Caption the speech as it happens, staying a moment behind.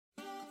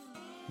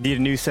Need a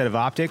new set of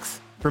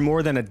optics? For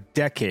more than a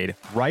decade,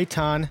 Right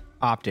On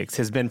Optics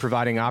has been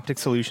providing optic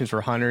solutions for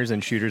hunters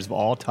and shooters of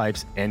all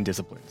types and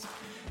disciplines.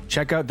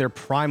 Check out their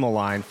Primal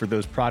line for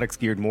those products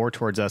geared more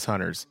towards us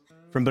hunters.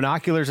 From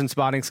binoculars and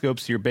spotting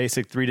scopes to your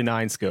basic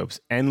 3-9 scopes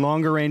and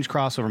longer range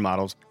crossover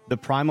models, the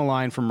Primal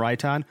line from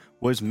Right On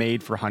was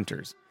made for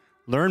hunters.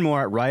 Learn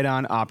more at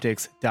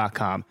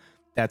rightonoptics.com.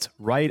 That's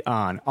Right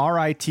On,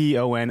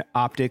 RITON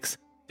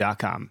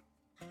optics.com.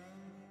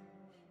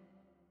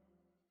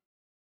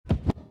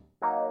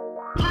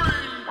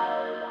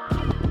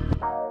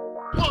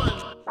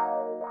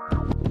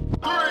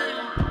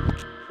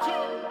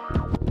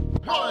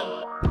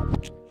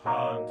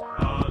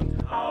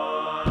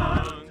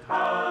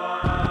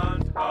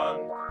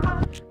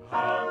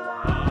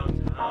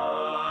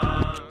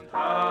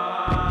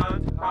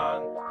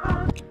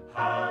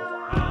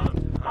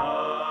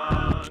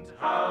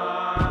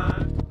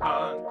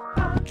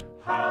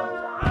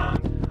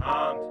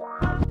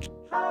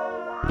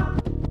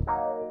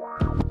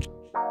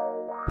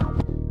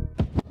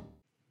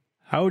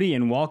 Howdy,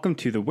 and welcome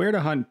to the Where to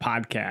Hunt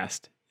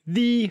podcast,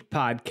 the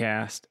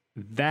podcast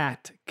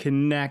that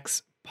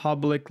connects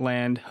public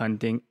land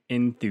hunting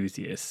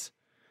enthusiasts.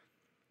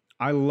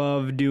 I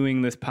love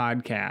doing this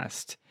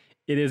podcast.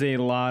 It is a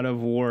lot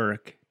of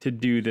work to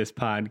do this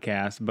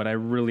podcast, but I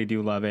really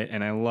do love it,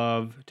 and I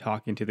love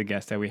talking to the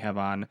guests that we have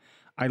on.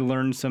 I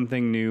learn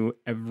something new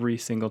every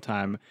single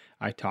time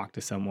I talk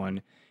to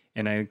someone,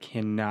 and I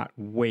cannot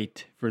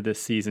wait for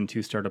this season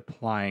to start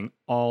applying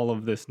all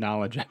of this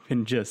knowledge I've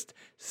been just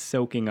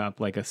soaking up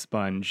like a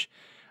sponge.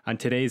 On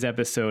today's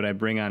episode, I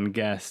bring on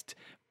guest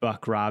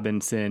Buck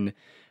Robinson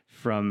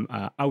from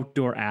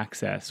Outdoor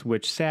Access,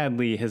 which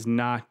sadly has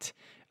not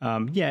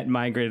yet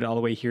migrated all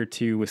the way here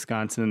to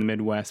Wisconsin in the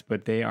Midwest,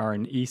 but they are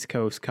an East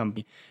Coast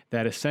company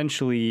that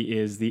essentially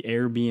is the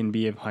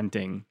Airbnb of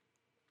hunting.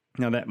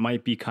 Now, that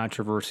might be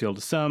controversial to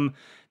some.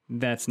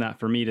 That's not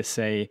for me to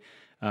say.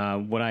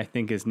 What I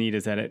think is neat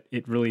is that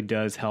it really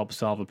does help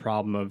solve the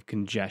problem of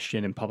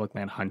congestion in public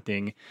land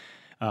hunting,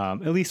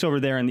 at least over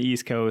there on the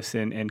East Coast,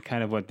 and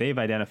kind of what they've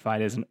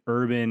identified as an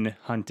urban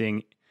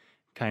hunting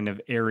kind of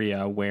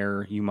area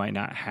where you might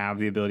not have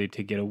the ability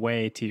to get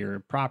away to your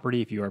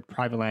property if you are a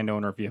private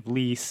landowner, if you have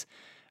lease,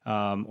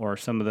 or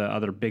some of the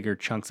other bigger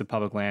chunks of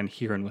public land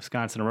here in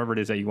Wisconsin, or wherever it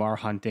is that you are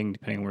hunting,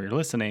 depending on where you're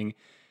listening.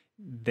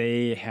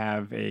 They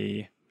have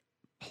a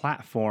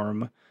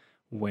platform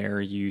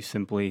where you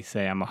simply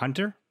say, I'm a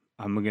hunter.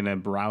 I'm going to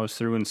browse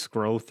through and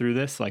scroll through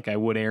this like I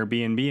would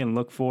Airbnb and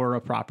look for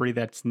a property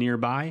that's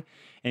nearby.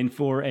 And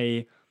for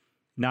a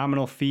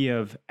nominal fee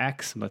of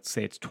X, let's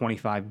say it's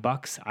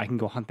 $25, I can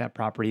go hunt that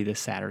property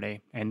this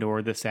Saturday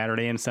or this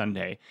Saturday and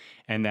Sunday.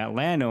 And that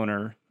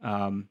landowner,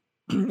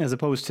 as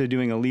opposed to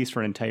doing a lease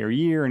for an entire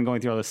year and going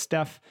through all this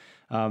stuff,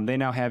 they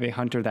now have a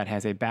hunter that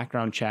has a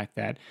background check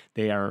that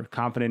they are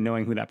confident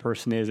knowing who that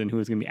person is and who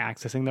is going to be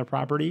accessing their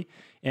property,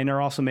 and are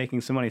also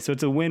making some money. So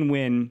it's a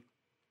win-win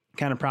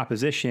kind of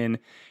proposition,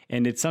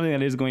 and it's something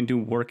that is going to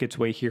work its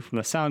way here. From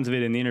the sounds of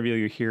it in the interview,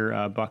 you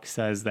hear Buck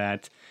says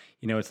that,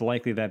 it's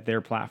likely that their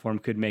platform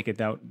could make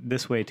it out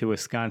this way to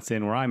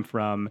Wisconsin, where I'm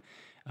from,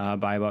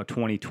 by about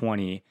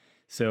 2020.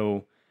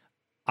 So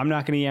I'm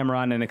not going to yammer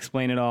on and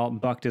explain it all.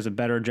 Buck does a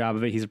better job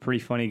of it. He's a pretty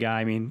funny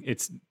guy. I mean,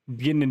 it's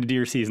getting into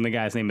deer season. The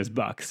guy's name is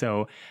Buck.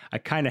 So I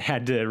kind of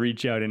had to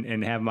reach out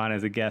and have him on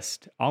as a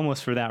guest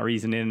almost for that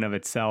reason in and of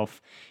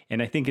itself.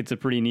 And I think it's a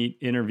pretty neat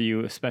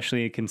interview,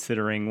 especially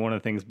considering one of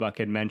the things Buck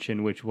had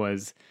mentioned, which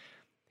was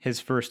his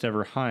first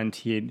ever hunt.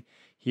 He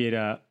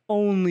had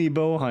only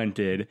bow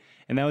hunted,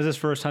 and that was his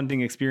first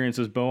hunting experience,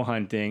 was bow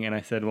hunting. And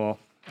I said, well,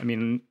 I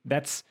mean,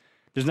 there's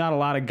not a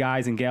lot of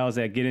guys and gals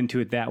that get into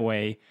it that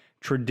way.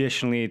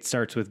 Traditionally, it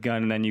starts with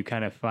gun, and then you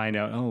kind of find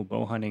out, oh,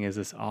 bow hunting is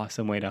this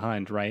awesome way to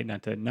hunt, right?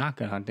 Not to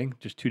knock on hunting,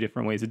 just two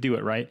different ways to do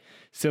it, right?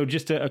 So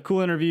just a cool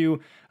interview.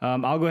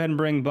 I'll go ahead and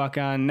bring Buck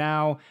on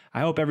now.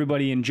 I hope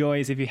everybody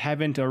enjoys. If you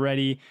haven't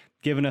already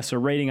given us a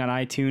rating on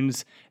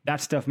iTunes,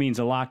 that stuff means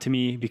a lot to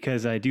me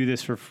because I do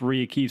this for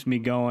free. It keeps me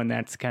going.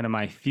 That's kind of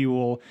my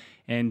fuel.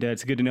 And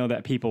it's good to know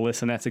that people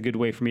listen. That's a good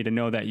way for me to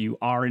know that you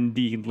are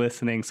indeed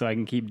listening so I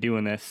can keep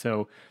doing this.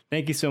 So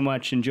thank you so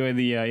much. Enjoy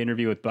the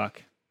interview with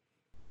Buck.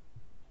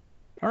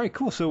 All right,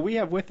 cool. So we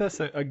have with us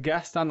a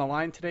guest on the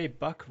line today,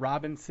 Buck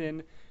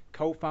Robinson,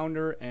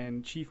 co-founder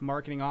and chief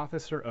marketing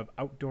officer of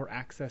Outdoor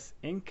Access,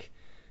 Inc.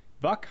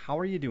 Buck, how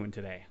are you doing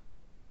today?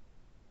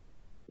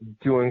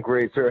 Doing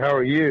great, sir. How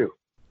are you?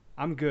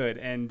 I'm good.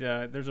 And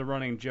there's a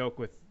running joke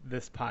with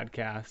this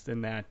podcast in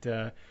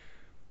that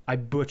I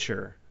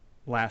butcher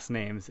last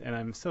names, and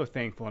I'm so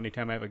thankful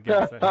anytime I have a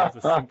guest that has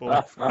a simple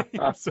last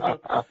name.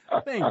 So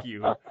thank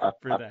you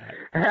for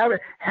that.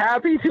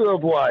 Happy to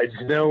oblige.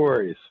 No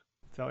worries.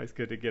 It's always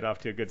good to get off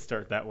to a good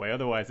start that way.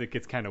 Otherwise, it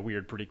gets kind of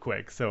weird pretty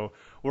quick. So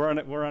we're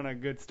on a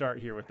good start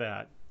here with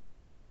that.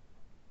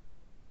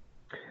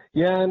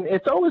 Yeah, and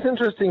it's always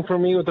interesting for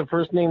me with a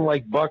first name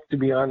like Buck to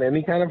be on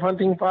any kind of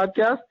hunting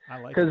podcast,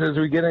 because as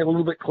we get a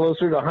little bit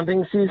closer to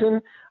hunting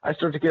season, I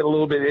start to get a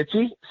little bit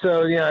itchy.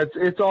 So yeah,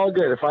 it's all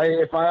good. If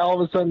I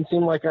all of a sudden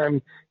seem like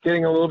I'm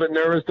getting a little bit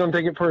nervous, don't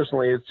take it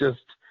personally. It's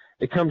just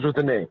it comes with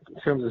the name.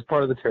 It comes as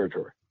part of the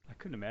territory. I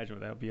couldn't imagine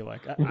what that would be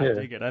like. I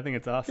dig it. I think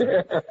it's awesome.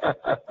 It's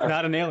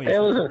not an alien. Hey,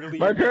 listen, really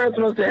my parents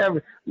must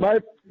have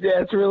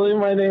it's really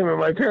my name, and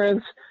my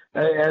parents.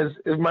 As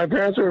my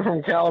parents were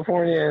from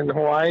California and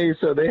Hawaii,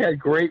 so they had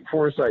great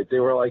foresight. They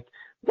were like,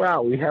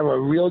 "Wow, we have a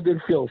real good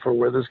feel for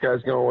where this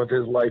guy's going with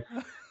his life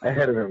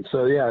ahead of him."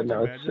 So yeah,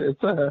 no, it's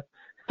trying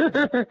to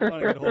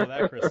get hold of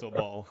that crystal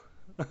ball.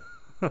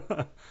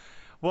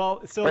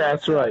 Well, so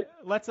that's right.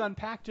 Let's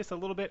unpack just a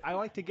little bit. I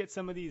like to get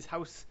some of these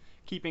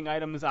housekeeping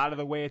items out of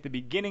the way at the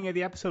beginning of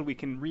the episode. We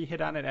can re-hit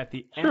on it at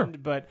the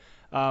end, but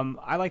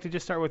I like to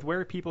just start with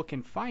where people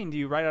can find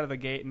you right out of the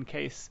gate in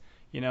case,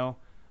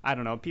 I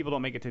don't know, people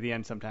don't make it to the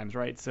end sometimes,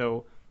 right?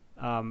 So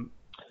I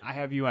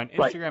have you on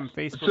Instagram,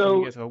 Facebook, and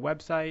you guys have a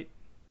website.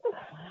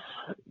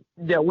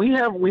 Yeah, we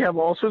have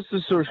all sorts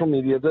of social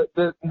media.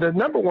 The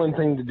number one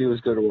thing to do is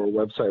go to our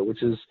website,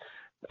 which is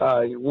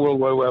World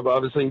Wide Web,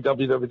 obviously,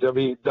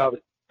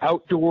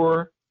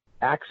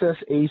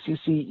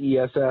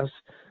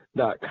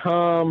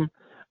 www.outdooraccess.com.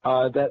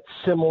 That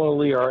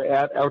similarly are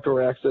at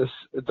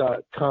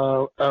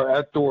outdooraccess.com, or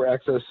Outdoor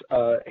Access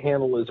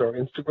handle is our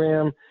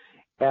Instagram.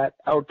 At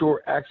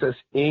Outdoor Access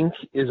Inc.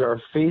 is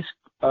our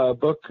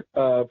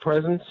Facebook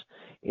presence,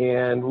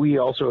 and we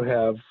also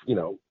have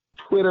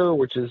Twitter,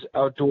 which is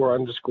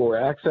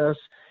outdoor_access,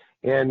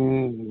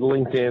 and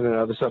LinkedIn and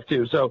other stuff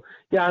too. So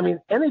yeah, I mean,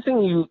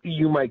 anything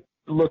you might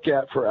look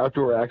at for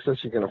Outdoor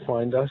Access, you're going to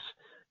find us.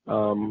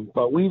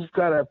 But we've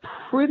got a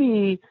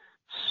pretty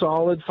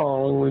solid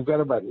following. We've got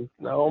about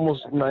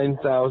almost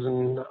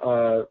 9,000,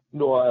 a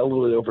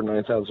little over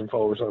 9,000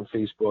 followers on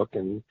Facebook,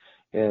 and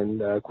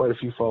quite a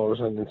few followers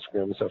on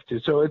Instagram and stuff too.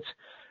 So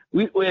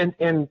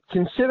and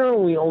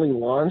considering we only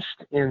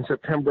launched in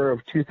September of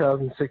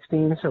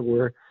 2016,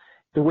 so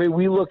the way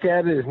we look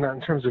at it is not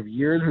in terms of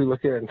years, we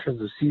look at it in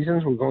terms of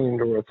seasons. We're going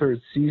into our third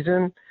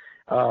season.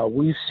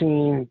 We've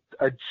seen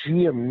a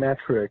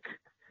geometric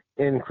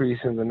increase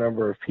in the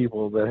number of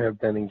people that have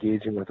been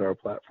engaging with our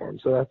platform.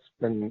 So that's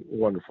been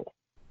wonderful.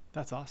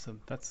 That's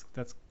awesome. That's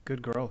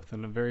good growth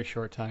in a very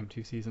short time,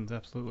 2 seasons,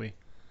 absolutely.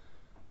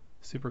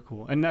 Super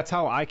cool. And that's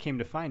how I came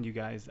to find you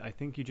guys. I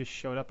think you just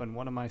showed up on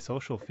one of my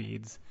social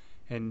feeds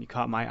and you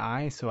caught my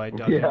eye, so I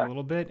dug in a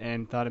little bit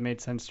and thought it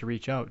made sense to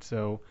reach out.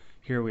 So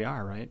here we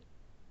are, right?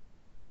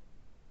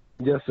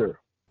 Yes, sir.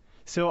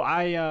 So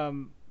I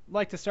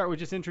like to start with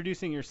just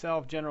introducing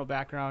yourself, general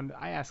background.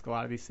 I ask a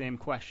lot of these same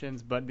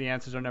questions, but the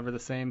answers are never the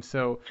same.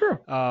 So sure.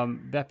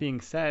 That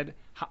being said,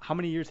 how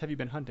many years have you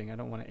been hunting? I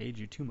don't want to age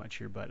you too much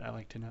here, but I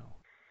like to know.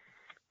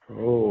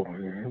 Oh,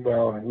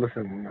 well,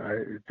 listen,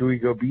 do we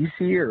go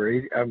BC or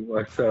 80?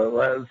 So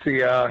let's see.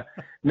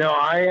 No,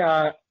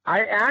 I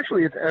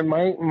actually,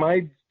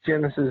 my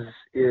genesis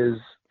is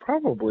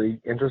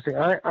probably interesting.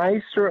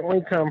 I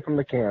certainly come from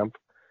the camp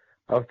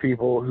of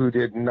people who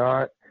did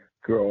not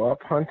grow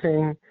up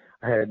hunting.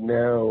 I had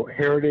no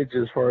heritage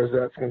as far as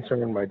that's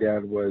concerned. My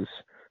dad was,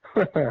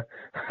 to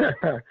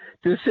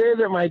say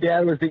that my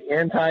dad was the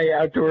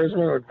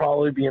anti-outdoorsman would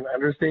probably be an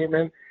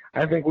understatement.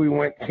 I think we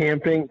went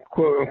camping,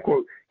 quote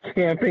unquote,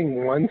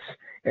 camping once,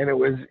 and it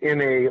was in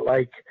a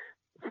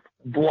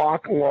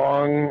block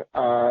long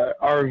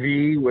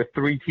RV with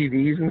 3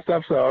 TVs and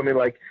stuff. So I mean,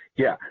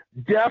 yeah,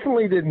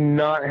 definitely did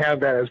not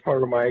have that as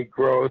part of my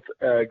growth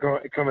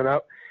coming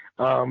up.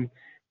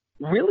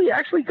 Really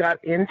actually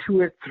got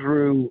into it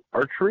through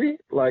archery.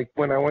 Like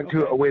when I went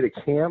away to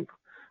camp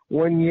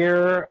one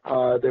year,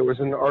 there was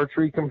an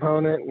archery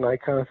component, and I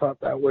kind of thought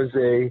that was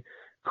a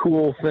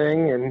cool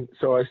thing, and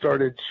so I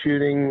started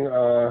shooting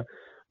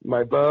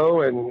my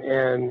bow,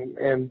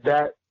 and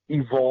that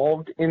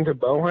evolved into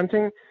bow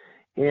hunting.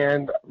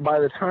 And by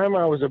the time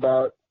I was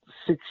about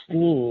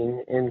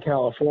 16 in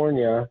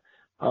California,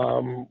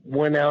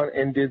 went out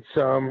and did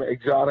some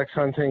exotics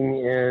hunting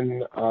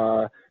in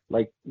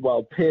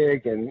wild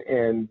pig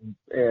and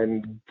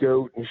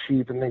goat and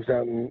sheep and things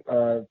out in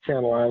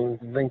Channel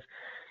Islands and things.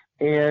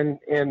 And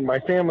my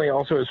family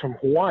also is from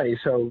Hawaii,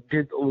 so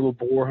did a little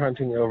boar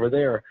hunting over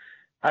there.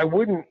 I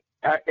wouldn't,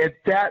 at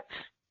that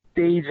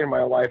stage in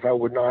my life, I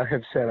would not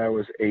have said I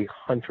was a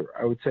hunter.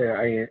 I would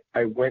say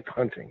I went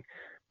hunting.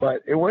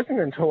 But it wasn't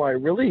until I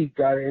really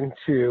I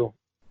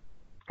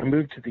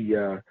moved to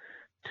the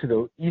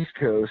East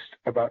Coast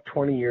about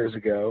 20 years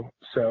ago,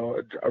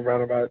 so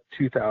around about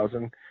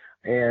 2000.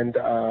 And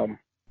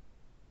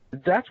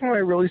that's when I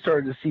really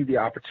started to see the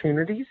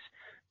opportunities,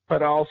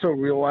 but I also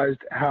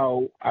realized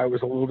how I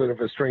was a little bit of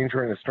a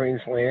stranger in a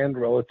strange land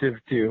relative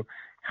to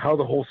how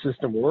the whole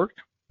system worked.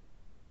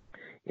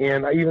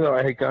 And even though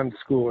I had gone to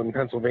school in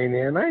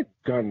Pennsylvania, and I'd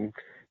done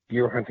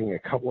deer hunting a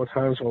couple of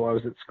times while I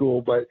was at school,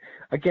 but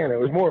again, it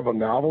was more of a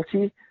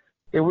novelty.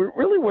 It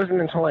really wasn't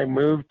until I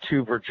moved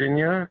to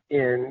Virginia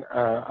in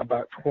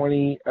about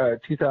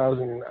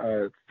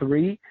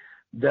 2003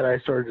 that I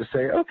started to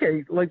say,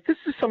 okay, like this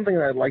is something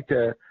that I'd like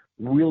to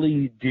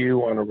really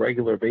do on a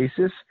regular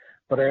basis.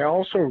 But I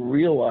also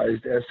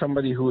realized, as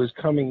somebody who was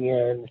coming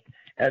in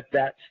at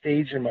that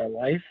stage in my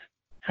life,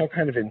 how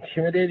kind of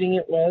intimidating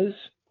it was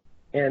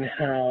and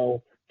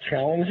how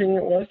challenging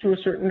it was to a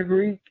certain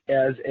degree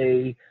as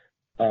a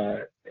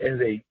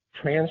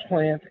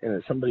transplant and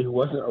as somebody who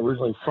wasn't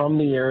originally from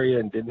the area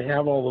and didn't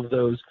have all of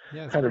those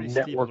kind of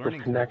network of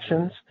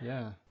connections.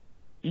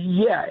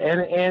 Yeah,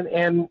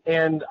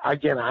 and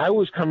again, I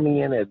was coming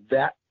in at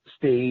that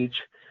stage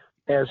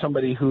as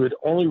somebody who had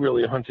only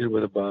really hunted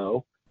with a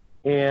bow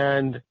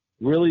and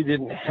really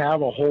didn't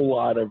have a whole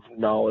lot of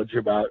knowledge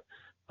about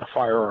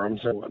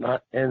firearms and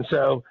whatnot. And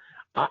so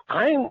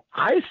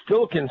I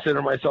still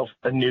consider myself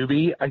a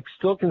newbie. I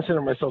still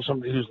consider myself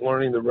somebody who's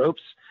learning the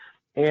ropes,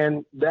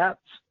 and that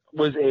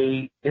was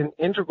an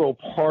integral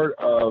part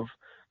of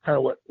kind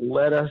of what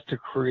led us to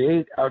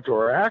create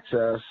Outdoor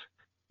Access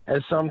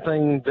as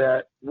something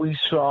that we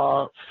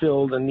saw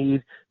filled a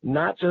need,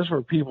 not just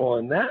for people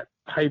in that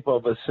type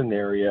of a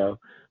scenario,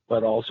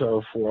 but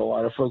also for a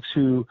lot of folks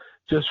who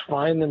just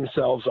find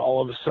themselves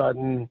all of a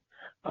sudden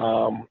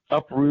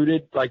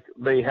uprooted. Like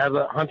they had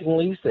a hunting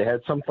lease, they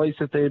had some place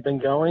that they had been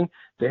going,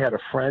 they had a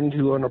friend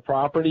who owned a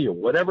property or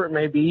whatever it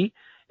may be,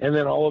 and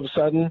then all of a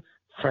sudden,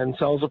 friend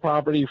sells a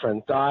property,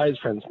 friend dies,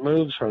 friend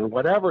moves, friend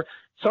whatever,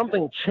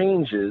 something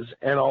changes,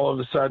 and all of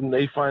a sudden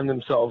they find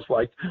themselves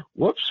like,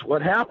 whoops,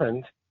 what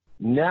happened?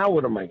 Now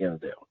what am I going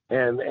to do?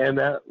 And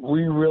that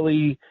we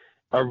really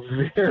are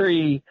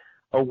very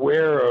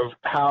aware of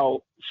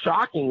how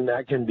shocking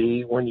that can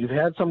be when you've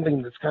had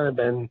something that's kind of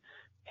been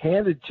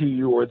handed to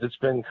you or that's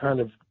been kind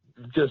of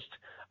just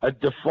a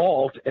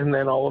default, and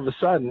then all of a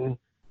sudden,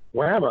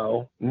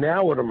 whammo,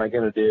 now what am I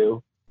going to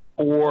do?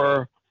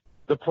 Or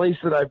the place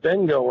that I've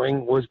been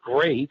going was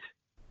great,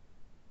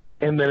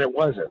 and then it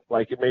wasn't.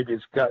 Like maybe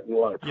it's gotten a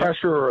lot of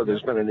pressure, or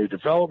there's been a new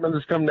development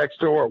that's come next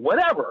door, or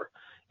whatever.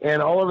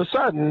 And all of a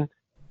sudden,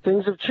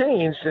 things have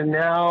changed, and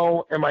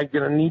now am I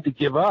going to need to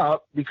give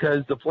up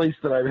because the place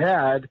that I've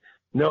had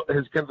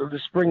the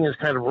spring has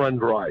kind of run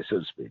dry, so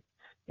to speak.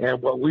 And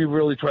what we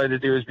really try to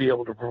do is be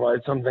able to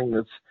provide something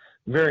that's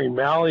very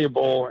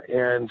malleable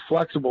and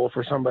flexible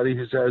for somebody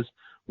who says,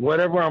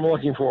 whatever I'm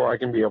looking for, I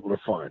can be able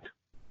to find.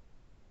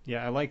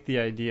 Yeah, I like the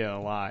idea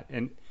a lot.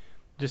 And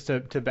just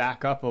to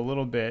back up a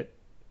little bit,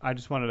 I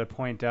just wanted to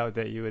point out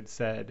that you had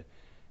said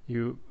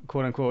you,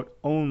 quote unquote,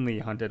 only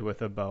hunted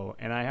with a bow.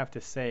 And I have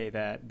to say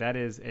that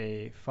is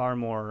a far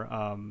more,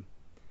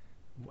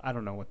 I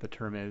don't know what the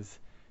term is,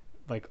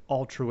 like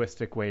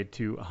altruistic way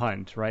to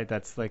hunt, right?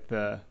 That's like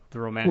the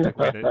romantic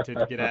way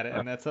to get at it.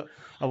 And that's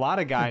a lot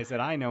of guys that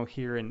I know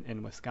here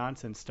in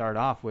Wisconsin start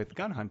off with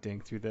gun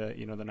hunting through the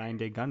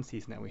 9-day gun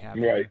season that we have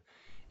here.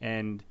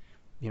 And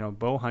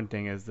bow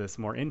hunting is this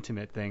more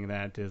intimate thing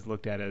that is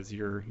looked at as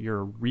you're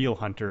a real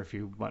hunter if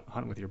you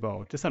hunt with your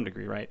bow to some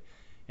degree, right?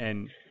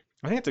 And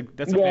I think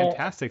that's a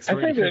fantastic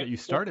story to hear that you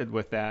started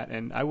with that,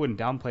 and I wouldn't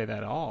downplay that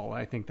at all.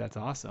 I think that's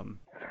awesome.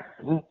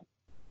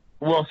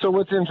 Well, so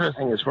what's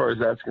interesting as far as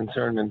that's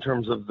concerned in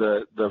terms of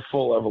the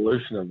full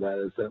evolution of that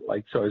is that,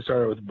 like, so I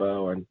started with a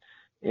bow,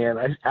 and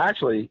I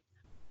actually,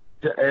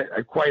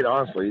 quite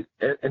honestly,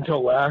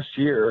 until last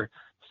year,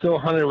 still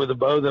hunted with a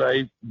bow that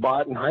I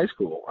bought in high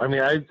school. I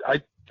mean,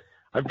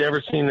 I've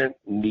never seen a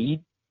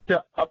need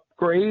to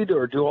upgrade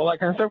or do all that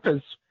kind of stuff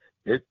because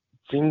it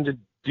seemed to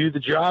do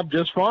the job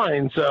just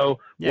fine. So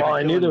while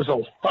I knew there was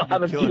a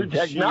lot of new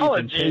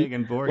technology,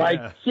 I'm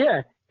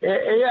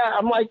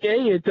like,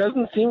 hey, it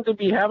doesn't seem to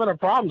be having a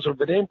problem. So if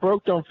it ain't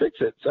broke, don't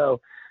fix it.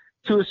 So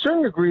to a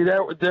certain degree,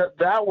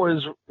 that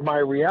was my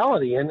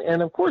reality.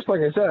 And of course, like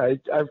I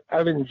said,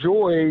 I've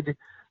enjoyed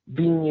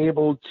being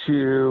able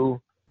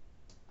to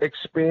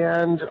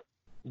expand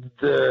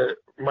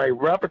my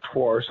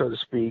repertoire, so to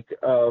speak,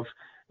 of,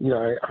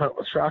 I hunt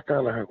with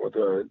shotgun, I hunt with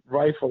a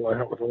rifle, I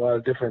hunt with a lot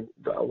of different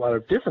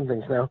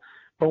things now.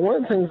 But one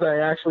of the things I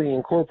actually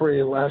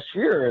incorporated last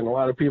year, and a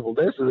lot of people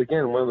did, is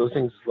again, one of those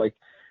things is like,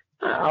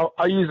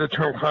 I'll use the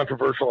term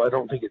controversial. I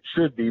don't think it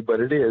should be, but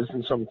it is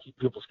in some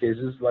people's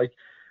cases. Like,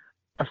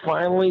 I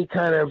finally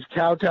kind of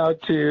kowtowed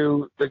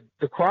to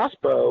the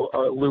crossbow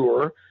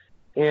lure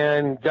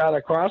and got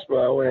a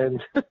crossbow.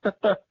 And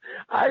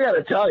I got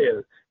to tell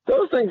you,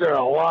 those things are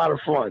a lot of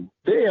fun.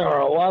 They are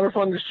a lot of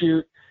fun to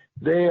shoot.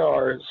 They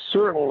are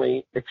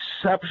certainly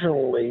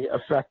exceptionally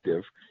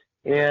effective.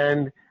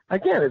 And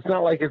again, it's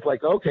not like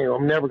okay,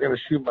 I'm never going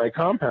to shoot my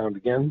compound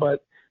again,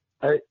 but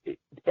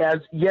as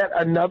yet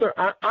another,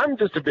 I'm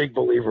just a big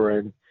believer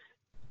in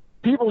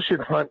people should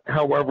hunt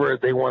however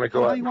they want to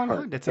go out and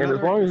hunt. And as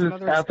long as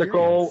it's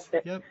ethical,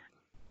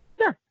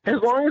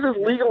 as long as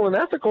it's legal and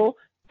ethical,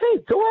 hey,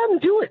 go out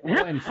and do it and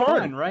have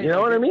fun, right? You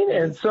know what I mean?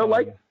 And so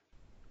fun.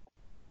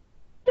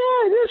 It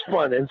is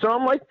fun. And so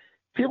I'm like,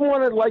 people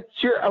want to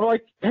cheer. I'm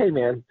like, hey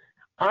man,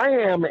 I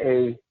am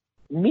a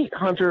meat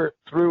hunter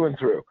through and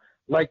through.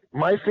 Like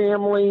my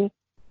family,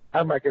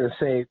 I'm not going to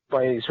say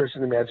by any stretch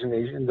of the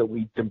imagination that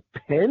we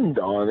depend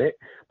on it,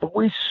 but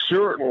we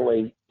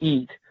certainly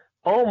eat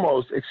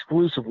almost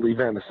exclusively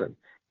venison.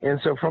 And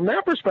so from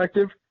that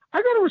perspective,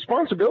 I got a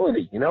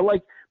responsibility,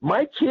 like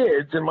my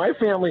kids and my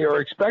family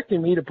are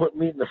expecting me to put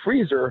meat in the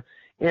freezer.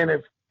 And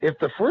if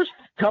the first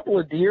couple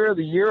of deer of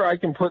the year I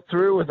can put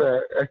through with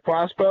a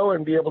crossbow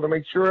and be able to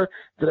make sure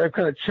that I've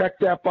kind of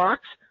checked that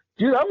box,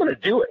 dude, I'm going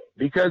to do it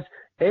because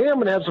A, I'm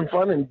going to have some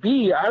fun, and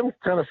B, I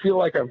kind of feel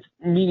like I'm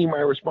meeting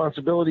my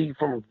responsibility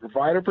from a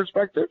provider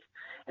perspective.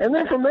 And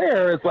then from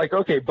there, it's like,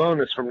 okay,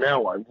 bonus from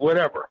now on,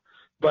 whatever.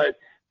 But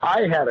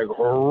I had a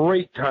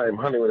great time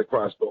hunting with a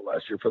crossbow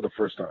last year for the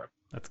first time.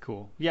 That's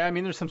cool. Yeah, I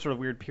mean, there's some sort of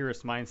weird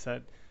purist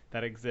mindset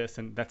that exists,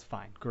 and that's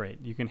fine.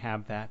 Great, you can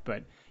have that.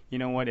 But you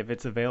know what? If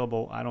it's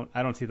available, I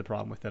don't see the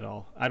problem with it at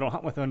all. I don't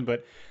hunt with them,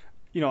 but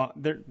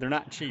they're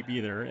not cheap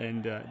either.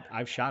 And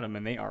I've shot them,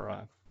 and they are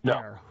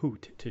a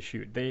hoot to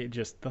shoot.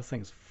 Those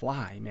things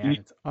fly, man.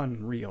 It's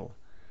unreal.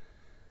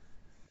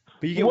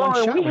 But you get one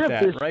shot with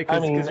that, right?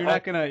 Because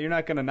you're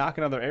not gonna knock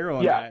another arrow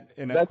in that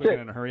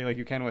in a hurry like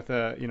you can with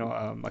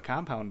a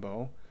compound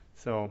bow.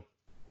 So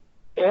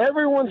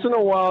every once in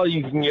a while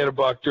you can get a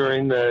buck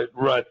during the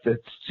rut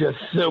that's just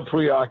so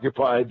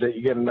preoccupied that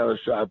you get another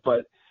shot.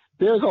 But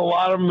there's a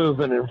lot of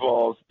movement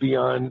involved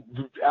beyond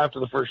after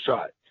the first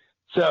shot.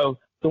 So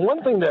the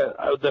one thing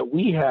that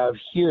we have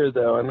here,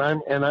 though, and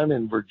I'm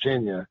in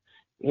Virginia,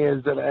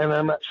 is that, and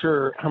I'm not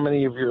sure how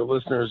many of your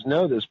listeners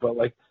know this, but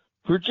like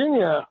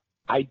Virginia,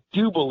 I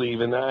do believe,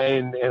 and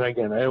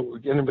again,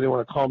 anybody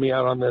want to call me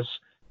out on this,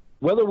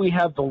 whether we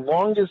have the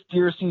longest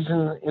deer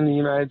season in the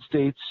United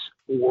States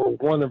or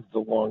one of the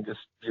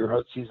longest deer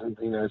hunt seasons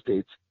in the United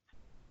States,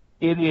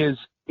 it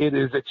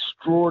is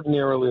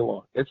extraordinarily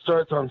long. It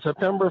starts on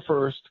September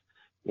 1st,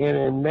 and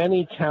in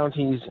many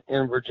counties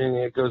in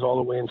Virginia, it goes all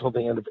the way until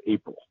the end of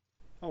April.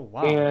 Oh,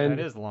 wow, and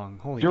that is long.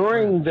 Holy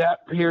during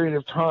crap. that period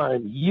of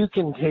time, you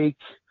can take,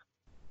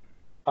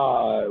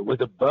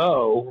 with a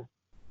bow,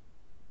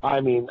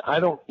 I mean,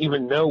 I don't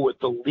even know what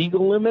the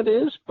legal limit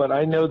is, but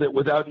I know that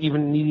without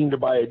even needing to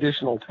buy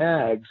additional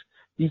tags,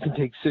 you can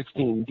take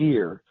 16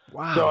 deer.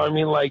 Wow. So, I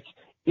mean, like,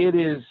 it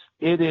is,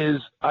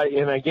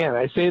 and again,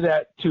 I say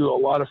that to a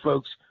lot of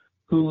folks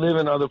who live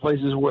in other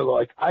places where,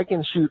 like, I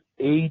can shoot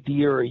a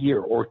deer a year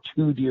or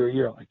 2 deer a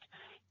year. Like,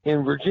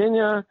 in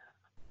Virginia,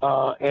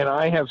 and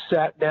I have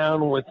sat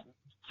down with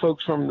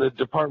folks from the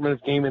Department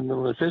of Game and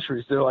Inland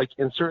Fisheries. They're like,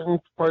 in certain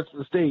parts of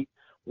the state,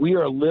 we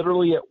are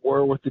literally at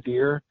war with the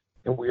deer,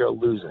 and we are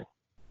losing.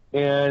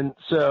 And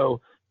so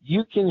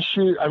you can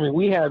shoot. I mean,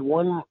 we had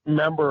one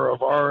member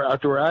of our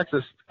Outdoor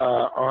Access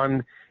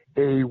on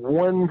a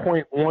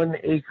 1.1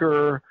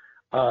 acre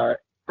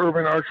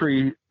urban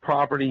archery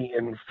property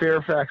in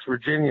Fairfax,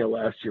 Virginia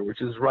last year,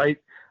 which is right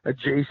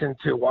adjacent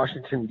to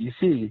Washington,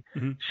 D.C.,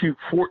 shoot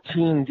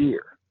 14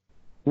 deer.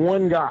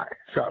 One guy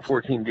shot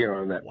 14 deer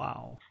on that.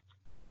 Wow.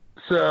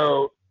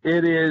 So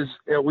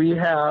we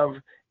have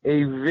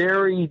a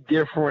very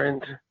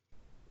different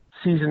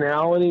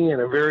seasonality and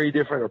a very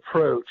different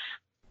approach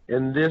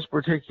in this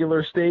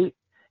particular state.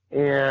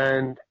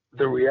 And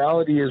the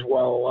reality is,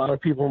 while a lot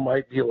of people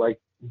might be like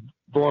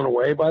blown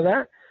away by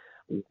that,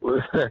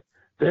 we're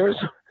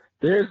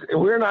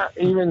not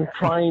even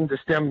trying to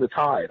stem the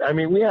tide. I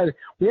mean, we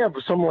have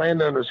some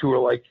landowners who are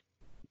like,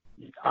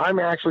 I'm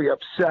actually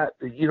upset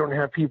that you don't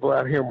have people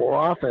out here more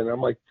often.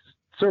 I'm like,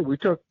 sir, we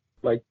took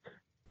like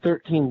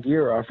 13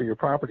 deer off of your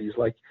property. He's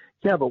like,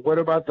 yeah, but what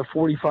about the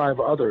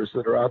 45 others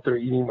that are out there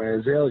eating my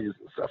azaleas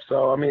and stuff?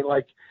 So, I mean,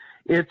 like,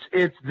 it's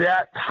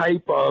that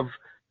type of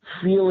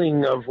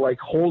feeling of like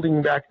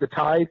holding back the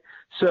tide.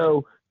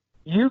 So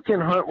you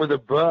can hunt with a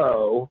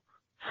bow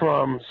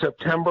from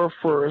September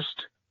 1st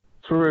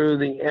through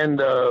the end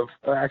of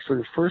actually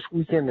the first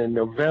weekend in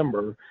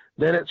November.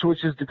 Then it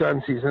switches to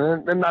gun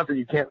season. And not that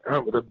you can't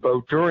hunt with a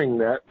bow during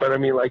that, but I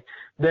mean, like,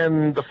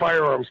 then the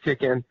firearms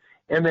kick in.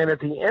 And then at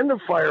the end of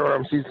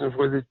firearm season,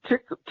 with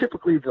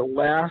typically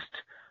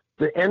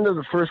the end of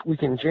the first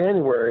week in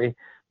January,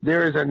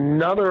 there is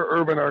another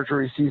urban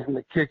archery season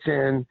that kicks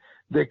in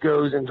that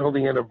goes until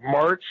the end of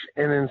March,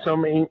 and in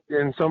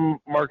some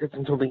markets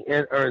until the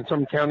end, or in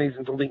some counties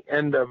until the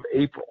end of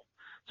April.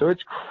 So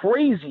it's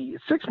crazy.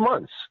 6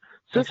 months.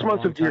 6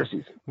 months of deer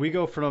season. We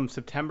go from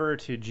September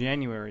to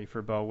January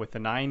for bow with the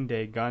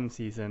 9-day gun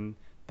season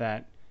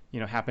that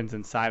happens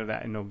inside of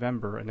that in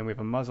November, and then we have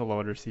a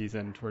muzzleloader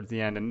season towards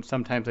the end, and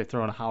sometimes they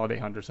throw in a holiday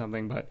hunt or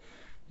something. But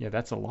yeah,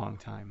 that's a long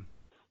time.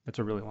 That's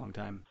a really long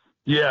time.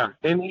 Yeah,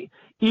 and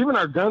even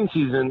our gun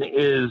season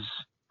is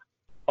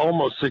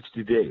almost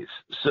 60 days.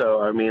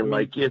 So I mean,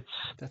 like,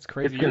 that's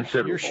crazy. It's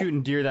considerable. You're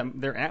shooting deer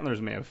that their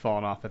antlers may have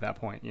fallen off at that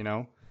point.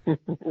 Yeah.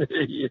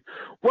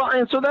 Well,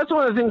 and so that's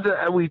one of the things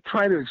that we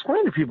try to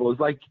explain to people is,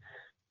 like,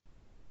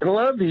 in a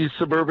lot of these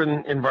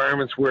suburban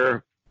environments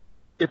where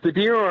if the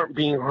deer aren't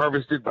being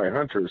harvested by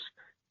hunters,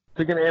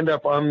 they're going to end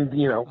up on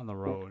the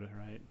road,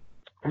 right?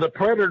 The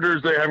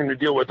predators they're having to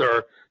deal with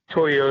are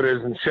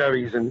Toyotas and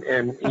Chevys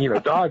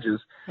and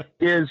Dodges.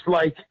 Is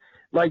like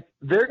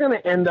they're going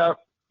to end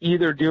up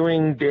either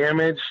doing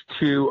damage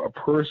to a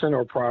person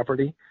or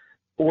property,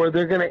 or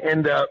they're going to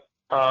end up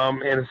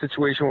in a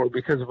situation where,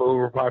 because of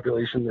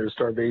overpopulation, there's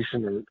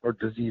starvation or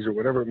disease or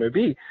whatever it may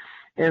be.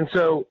 And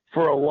so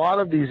for a lot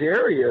of these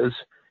areas,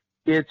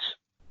 it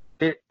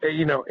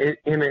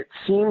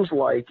seems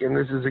like, and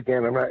this is,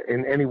 again, I'm not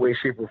in any way,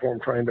 shape, or form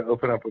trying to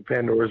open up a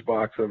Pandora's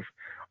box of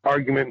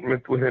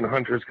argument within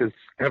hunters, because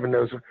heaven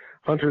knows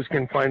hunters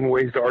can find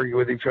ways to argue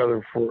with each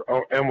other for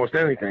almost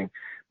anything.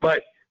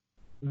 But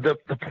the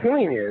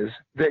point is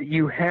that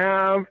you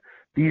have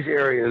these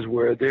areas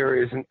where there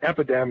is an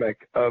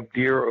epidemic of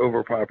deer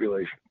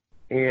overpopulation,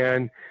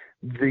 and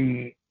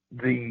the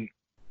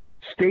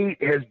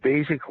state has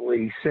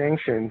basically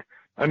sanctioned.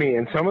 I mean,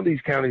 in some of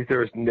these counties,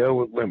 there is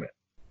no limit.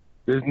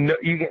 There's no,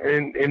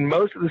 in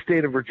most of the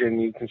state of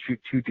Virginia, you can shoot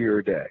 2 deer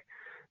a day.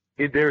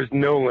 There's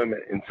no limit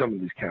in some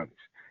of these counties.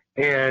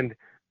 And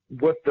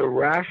what the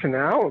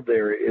rationale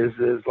there is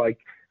like,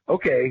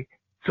 okay,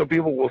 so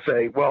people will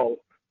say, well,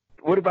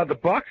 what about the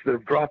bucks that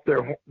have dropped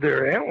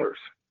their antlers?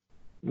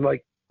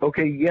 Like,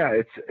 okay, yeah,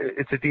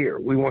 it's a deer.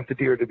 We want the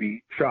deer to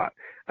be shot.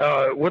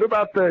 What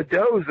about the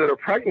does that are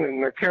pregnant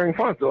and they're carrying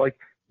fawns? They're like,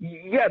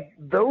 yeah,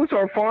 those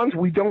are fawns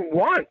we don't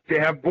want to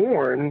have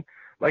born.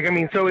 Like, I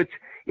mean, so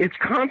it's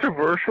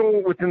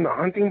controversial within the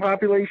hunting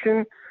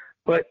population,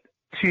 but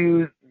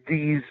to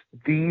these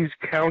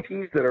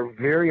counties that are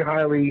very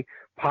highly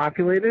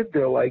populated,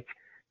 they're like,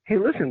 hey,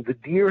 listen, the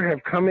deer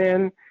have come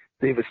in,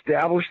 they've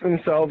established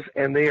themselves,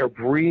 and they are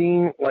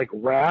breeding like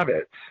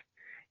rabbits.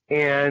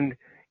 And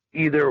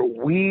either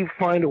we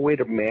find a way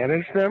to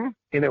manage them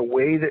in a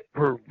way that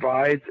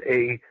provides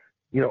a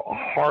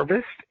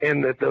harvest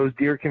and that those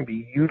deer can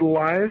be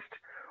utilized,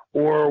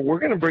 or we're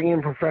going to bring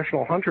in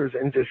professional hunters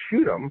and just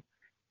shoot them,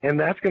 and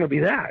that's going to be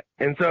that.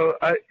 And so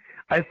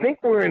I think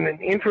we're in an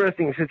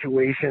interesting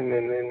situation,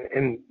 and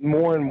in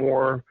more and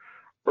more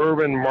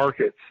urban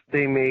markets,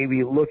 they may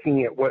be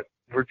looking at what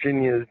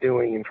Virginia is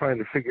doing and trying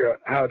to figure out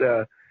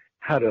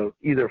how to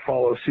either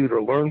follow suit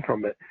or learn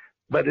from it.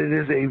 But it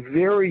is a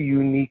very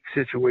unique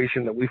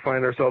situation that we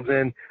find ourselves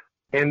in,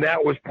 and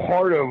that was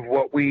part of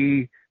what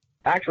we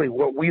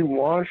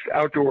launched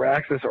Outdoor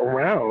Access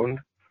around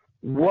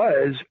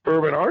was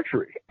urban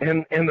archery.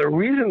 And the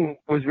reason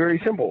was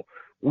very simple.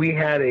 We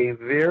had a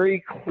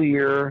very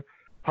clear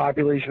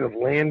population of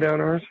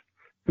landowners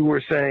who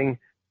were saying,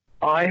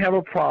 I have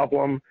a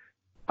problem,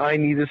 I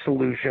need a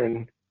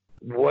solution,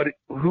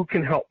 who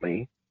can help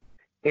me?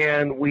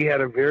 And we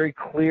had a very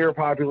clear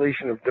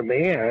population of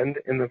demand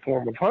in the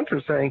form of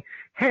hunters saying,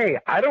 hey,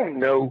 I don't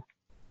know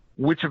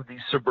which of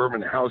these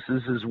suburban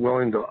houses is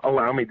willing to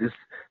allow me to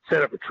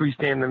set up a tree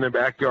stand in their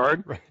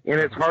backyard. Right. And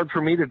it's hard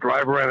for me to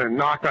drive around and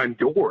knock on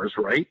doors,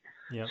 right?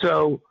 Yep.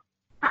 So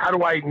how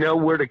do I know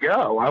where to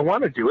go? I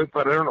want to do it,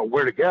 but I don't know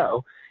where to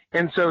go.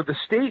 And so the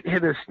state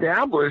had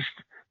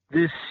established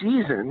this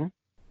season,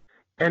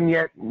 and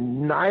yet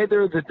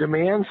neither the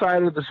demand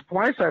side or the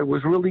supply side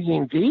was really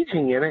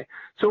engaging in it,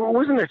 so it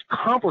wasn't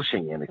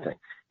accomplishing anything.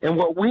 And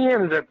what we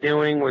ended up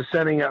doing was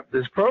setting up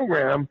this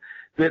program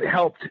that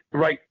helped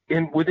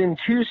within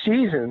 2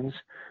 seasons.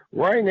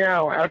 Right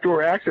now,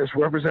 Outdoor Access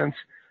represents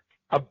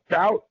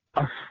about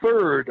a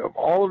third of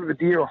all of the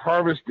deer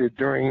harvested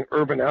during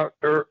urban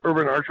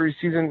archery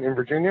season in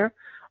Virginia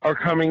are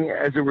coming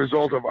as a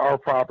result of our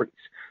properties.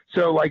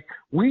 So, like,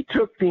 we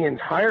took the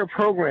entire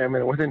program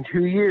and within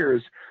 2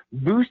 years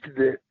boosted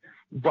it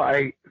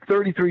by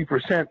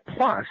 33%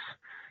 plus,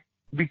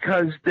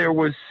 because there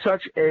was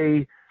such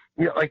a,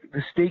 like,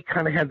 the state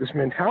kind of had this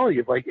mentality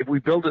of, like, if we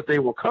build it, they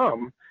will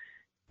come.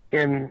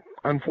 And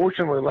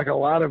unfortunately, like a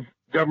lot of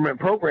government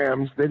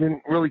programs, they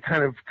didn't really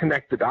kind of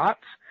connect the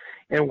dots.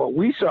 And what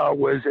we saw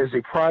was, as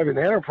a private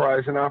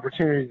enterprise, an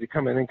opportunity to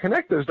come in and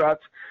connect those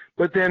dots.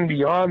 But then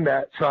beyond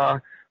that, saw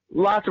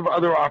lots of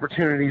other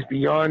opportunities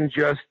beyond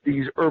just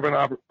these urban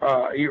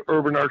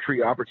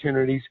archery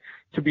opportunities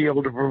to be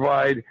able to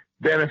provide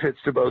benefits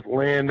to both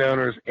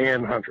landowners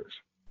and hunters.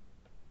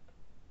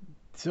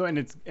 So, and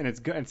it's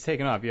good. It's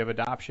taken off. You have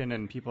adoption,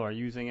 and people are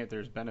using it.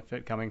 There's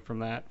benefit coming from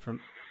that, from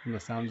the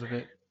sounds of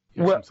it.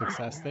 You have some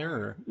success there.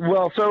 Or?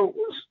 Well, so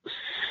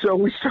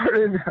we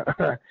started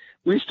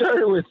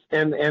with,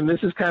 and this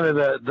is kind of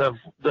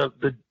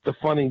the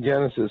funny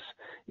genesis,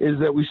 is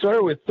that we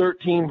started with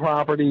 13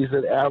 properties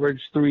that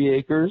averaged 3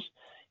 acres,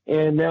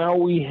 and now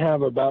we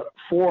have about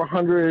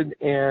 400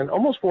 and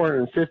almost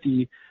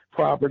 450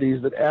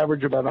 properties that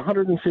average about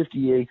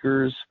 150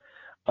 acres.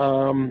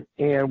 And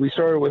we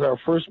started with our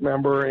first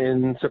member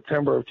in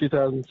September of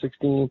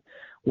 2016.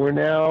 We're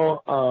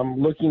now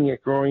looking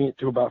at growing it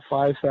to about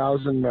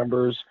 5,000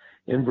 members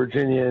in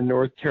Virginia and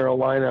North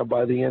Carolina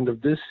by the end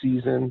of this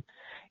season.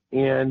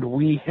 And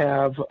we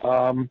have,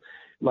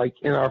 like,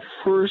 in our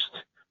first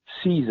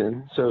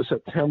season, so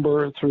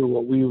September through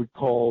what we would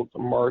call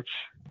March,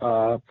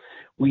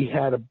 we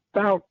had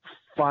about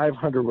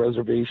 500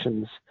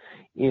 reservations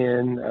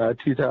in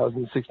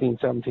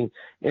 2016-17.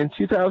 In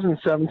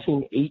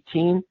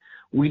 2017-18,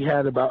 we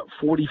had about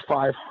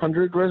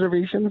 4,500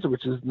 reservations,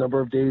 which is the number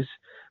of days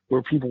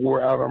where people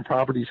were out on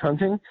properties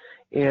hunting.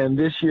 And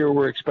this year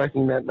we're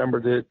expecting that number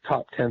to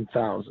top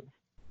 10,000.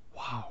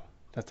 Wow,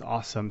 that's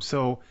awesome.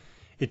 So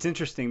it's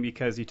interesting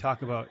because you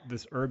talk about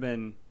this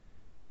urban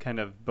kind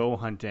of bow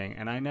hunting,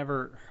 and I've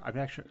never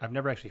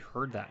actually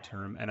heard that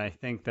term, and I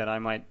think that I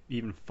might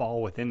even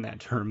fall within that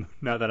term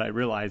now that I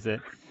realize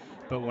it.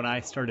 But when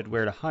I started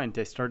Where to Hunt,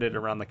 I started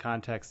around the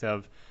context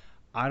of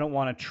I don't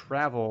want to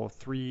travel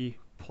 3+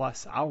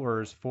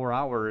 hours, 4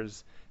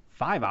 hours,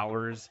 5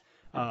 hours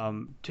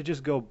to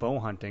just go bow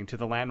hunting to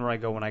the land where I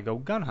go when I go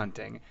gun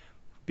hunting,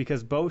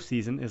 because bow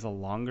season is a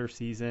longer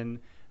season.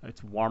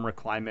 It's warmer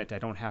climate. I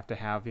don't have to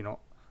have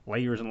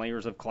layers and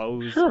layers of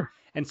clothes. Sure.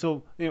 And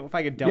so, if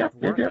I get done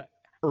with work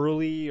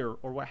early or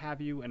what have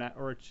you,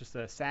 or it's just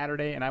a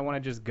Saturday and I want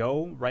to just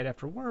go right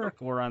after work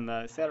or on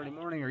the Saturday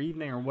morning or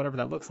evening or whatever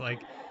that looks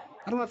like,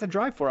 I don't have to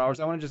drive 4 hours.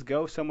 I want to just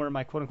go somewhere in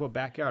my quote unquote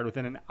backyard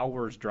within an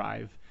hour's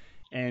drive.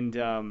 And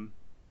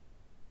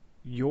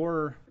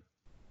your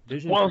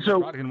vision one of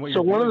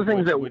the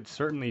things that would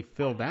certainly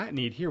fill that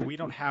need. Here, we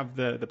don't have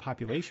the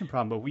population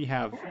problem, but we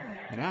have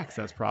an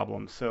access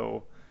problem.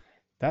 So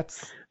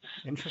that's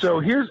interesting. So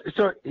here's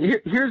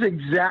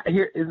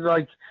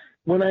like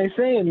when I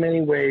say in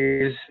many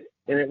ways,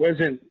 and it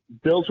wasn't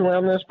built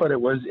around this, but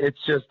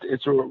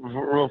it's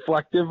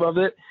reflective of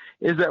it,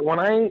 is that when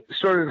I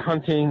started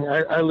hunting,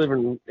 I live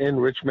in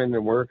Richmond,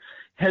 and we're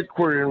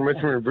headquartered in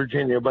Richmond,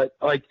 Virginia. But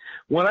like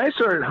when I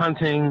started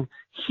hunting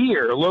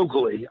here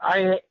locally,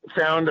 I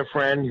found a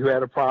friend who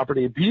had a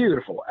property,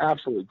 beautiful,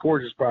 absolutely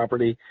gorgeous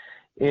property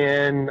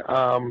in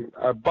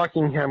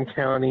Buckingham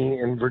County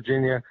in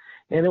Virginia.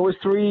 And it was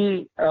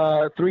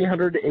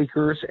 300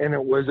 acres, and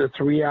it was a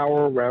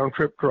 3-hour round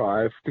trip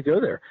drive to go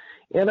there.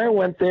 And I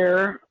went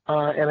there,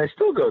 and I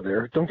still go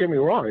there. Don't get me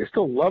wrong. I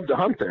still love to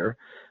hunt there,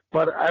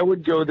 but I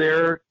would go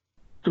there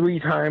 3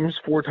 times,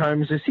 4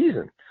 times a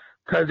season,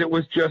 because it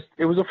was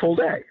a full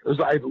day.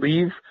 I'd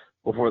leave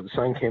before the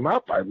sun came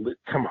up. I'd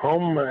come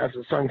home after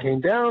the sun came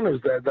down.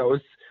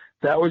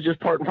 That was just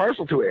part and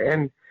parcel to it.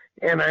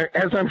 And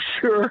as I'm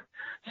sure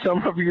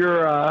some of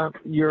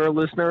your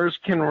listeners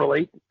can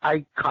relate,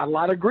 I caught a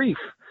lot of grief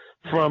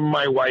from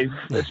my wife,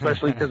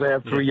 especially because I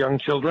have 3 young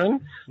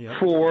children,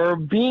 for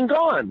being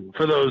gone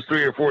for those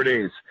 3 or 4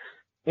 days.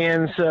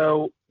 And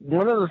so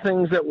one of the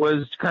things that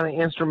was kind of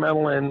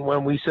instrumental in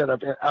when we set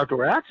up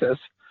outdoor access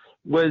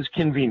was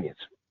convenience.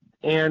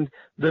 And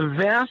the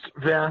vast,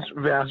 vast,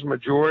 vast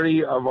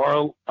majority of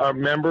our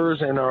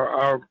members and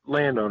our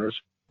landowners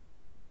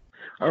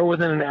are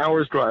within an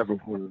hour's drive of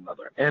one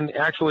another. And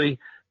actually,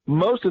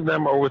 most of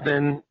them are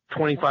within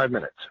 25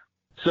 minutes.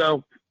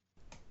 So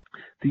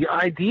the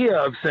idea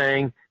of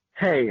saying,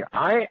 hey,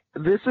 I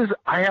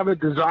have a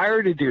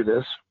desire to do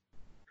this.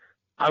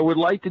 I would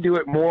like to do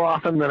it more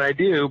often than I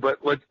do,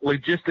 but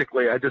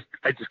logistically, I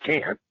just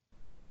can't.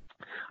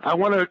 But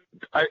what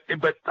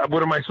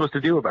am I supposed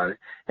to do about it?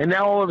 And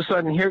now all of a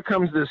sudden, here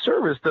comes this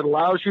service that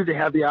allows you to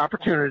have the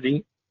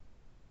opportunity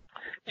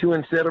to,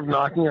 instead of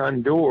knocking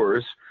on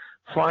doors,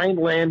 find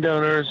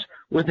landowners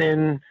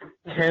within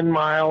 10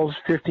 miles,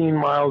 15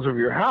 miles of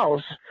your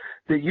house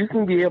that you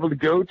can be able to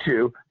go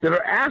to that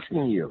are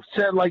asking you,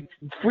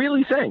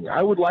 freely saying,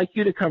 I would like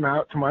you to come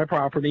out to my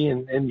property,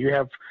 and you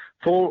have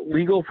full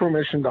legal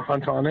permission to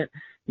hunt on it.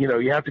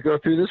 You have to go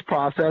through this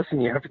process,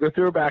 and you have to go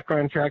through a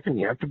background check, and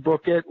you have to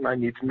book it, and I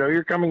need to know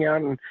you're coming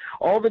out, and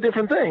all the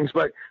different things.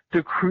 But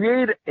to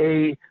create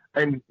a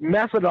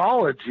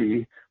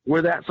methodology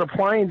where that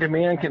supply and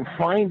demand can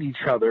find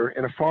each other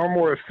in a far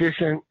more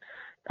efficient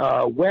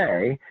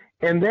way,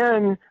 and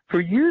then for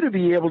you to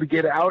be able to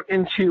get out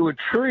into a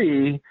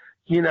tree,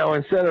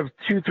 instead of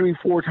 2, 3,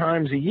 4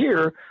 times a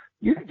year,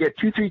 you can get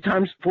 2, 3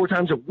 times, 4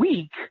 times a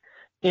week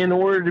in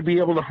order to be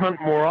able to hunt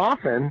more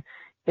often.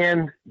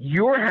 And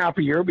you're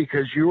happier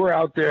because you're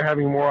out there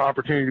having more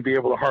opportunity to be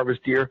able to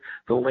harvest deer.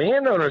 The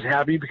landowner's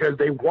happy because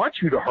they want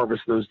you to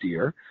harvest those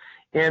deer.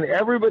 And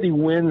everybody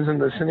wins in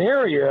the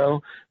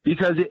scenario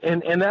because,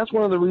 and that's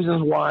one of the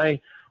reasons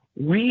why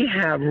we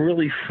have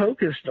really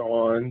focused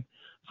on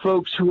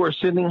folks who are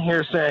sitting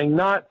here saying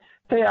not,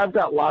 hey, I've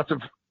got lots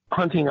of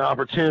hunting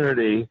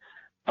opportunity.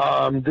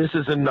 This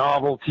is a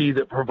novelty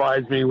that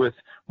provides me with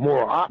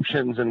more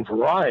options and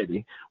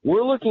variety.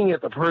 We're looking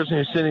at the person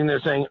who's sitting there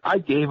saying, I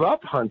gave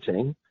up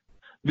hunting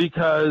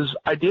because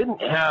I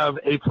didn't have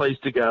a place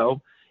to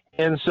go.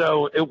 And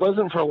so it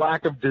wasn't for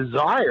lack of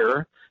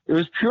desire. It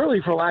was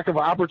purely for lack of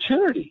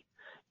opportunity.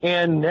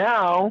 And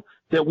now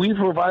that we've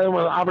provided them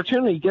with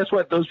opportunity, guess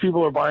what? Those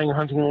people are buying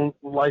hunting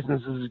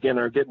licenses again,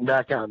 are getting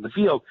back out in the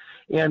field.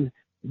 And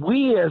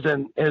we as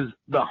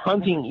the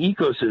hunting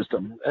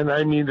ecosystem, and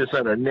I mean this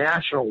at a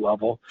national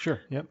level, sure,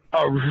 yep,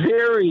 are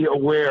very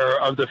aware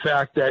of the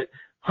fact that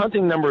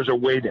hunting numbers are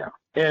way down,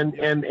 and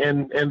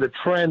the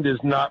trend is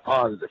not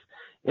positive.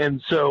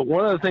 And so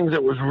one of the things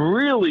that was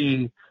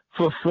really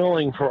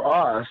fulfilling for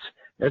us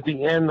at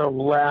the end of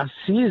last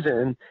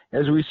season,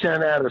 as we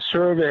sent out a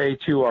survey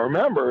to our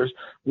members,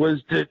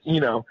 was to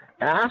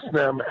ask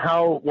them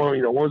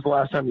when was the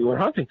last time you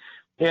went hunting.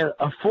 And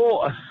a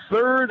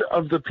third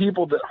of the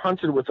people that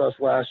hunted with us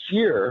last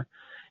year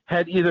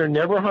had either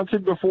never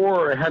hunted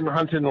before or hadn't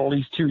hunted in at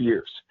least 2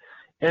 years.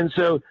 And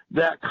so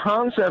that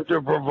concept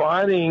of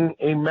providing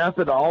a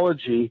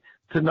methodology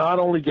to not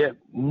only get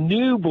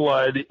new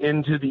blood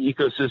into the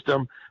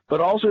ecosystem,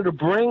 but also to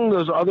bring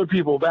those other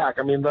people back.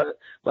 I mean,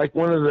 like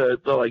one of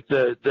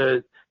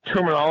the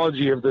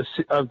terminology of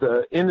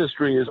the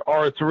industry is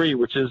R3,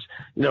 which is,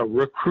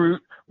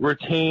 recruit,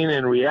 retain,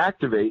 and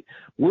reactivate.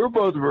 We're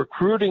both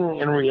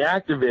recruiting and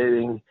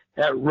reactivating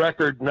at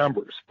record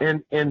numbers.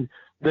 And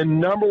the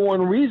number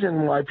one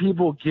reason why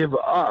people give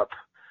up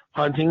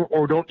hunting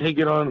or don't take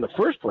it on in the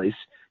first place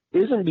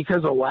isn't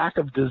because of lack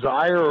of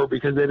desire or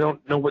because they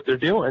don't know what they're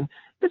doing.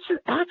 It's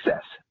just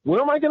access.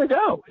 Where am I going to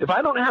go? If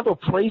I don't have a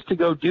place to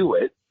go do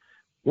it,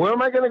 where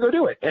am I going to go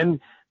do it? And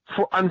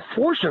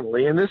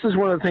unfortunately, and this is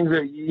one of the things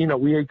that,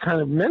 we had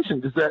kind of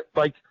mentioned, is that,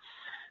 like,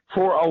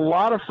 for a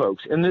lot of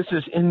folks, and this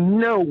is in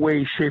no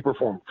way, shape, or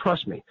form,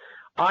 trust me,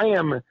 I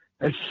am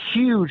a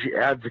huge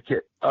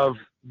advocate of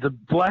the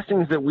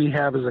blessings that we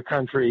have as a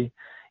country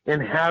in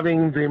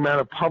having the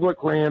amount of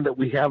public land that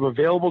we have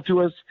available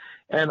to us.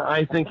 And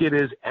I think it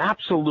is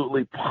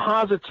absolutely,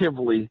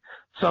 positively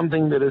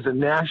something that is a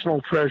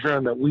national treasure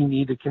and that we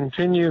need to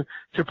continue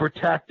to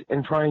protect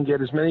and try and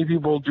get as many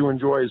people to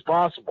enjoy as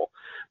possible.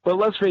 But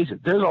let's face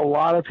it, there's a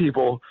lot of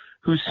people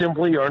who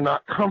simply are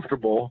not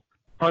comfortable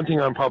hunting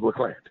on public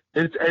land.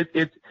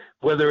 It's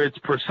whether it's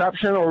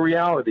perception or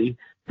reality,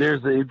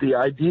 there's the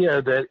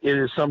idea that it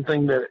is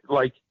something that,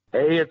 like,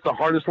 A, it's the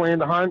hardest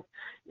land to hunt,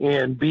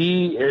 and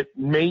B, it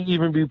may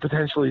even be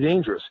potentially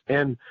dangerous.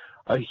 And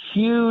a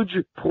huge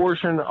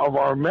portion of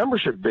our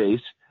membership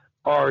base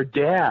are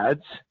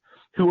dads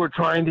who are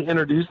trying to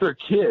introduce their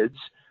kids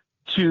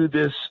to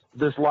this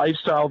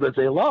lifestyle that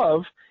they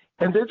love,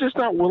 and they're just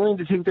not willing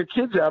to take their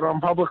kids out on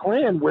public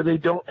land where they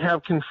don't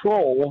have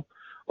control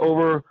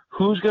over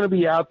who's going to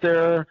be out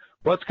there,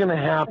 what's going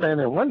to happen,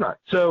 and whatnot.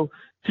 So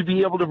to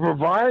be able to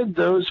provide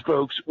those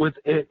folks with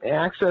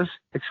access,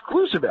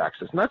 exclusive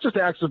access, not just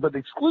access, but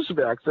exclusive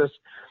access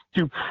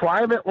to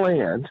private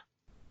land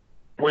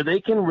where they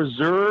can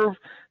reserve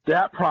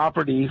that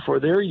property for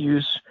their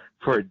use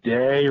for a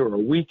day or a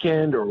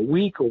weekend or a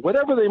week or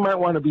whatever they might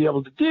want to be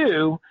able to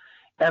do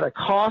at a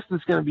cost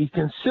that's going to be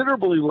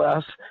considerably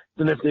less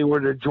than if they were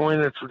to join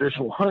a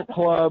traditional hunt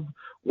club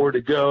or to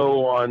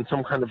go on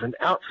some kind of an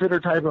outfitter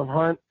type of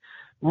hunt,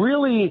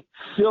 really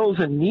fills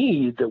a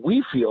need that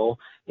we feel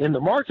in the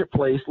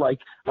marketplace. Like,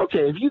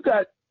 okay, if you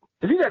got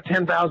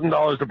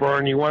 $10,000 to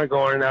burn, you want to go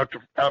on an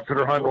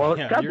outfitter hunt. Well,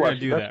 yeah, God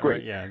bless you. That's great.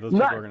 Right? Yeah, those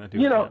people are going to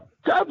do that.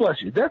 God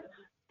bless you.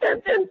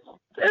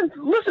 And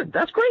listen,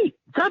 that's great.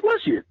 God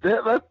bless you.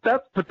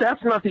 But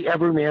that's not the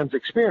everyman's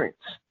experience.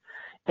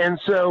 And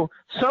so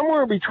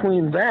somewhere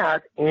between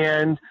that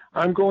and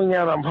I'm going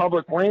out on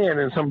public land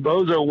and some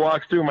bozo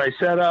walks through my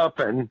setup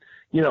and,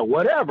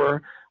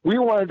 whatever, we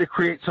wanted to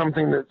create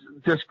something that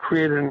just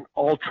created an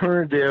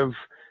alternative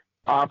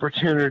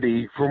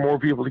opportunity for more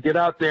people to get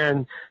out there.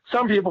 And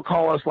some people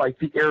call us like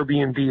the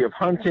Airbnb of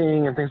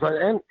hunting and things like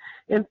that.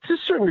 And to a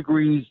certain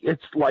degree,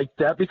 it's like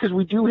that because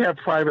we do have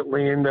private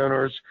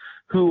landowners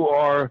who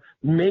are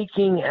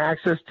making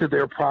access to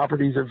their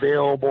properties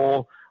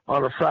available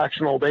on a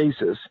fractional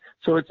basis.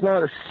 So it's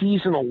not a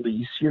seasonal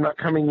lease. You're not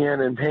coming in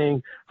and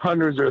paying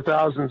hundreds or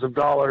thousands of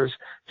dollars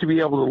to be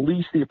able to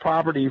lease the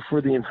property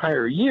for the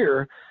entire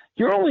year.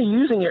 You're only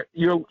using it.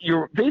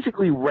 You're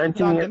basically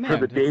renting it for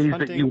the days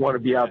that you want to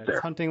be out there.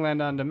 It's hunting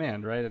land on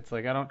demand, right? It's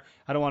like I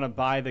don't want to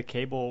buy the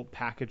cable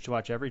package to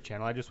watch every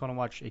channel. I just want to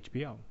watch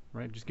HBO,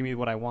 right? Just give me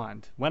what I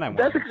want when I want.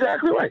 That's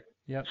exactly right.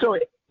 Yep. So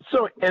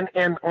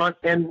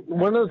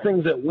one of the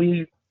things that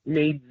we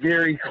made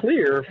very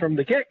clear from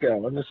the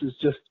get-go, and this is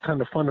just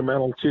kind of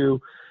fundamental to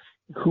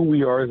who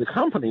we are as a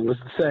company, was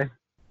to say,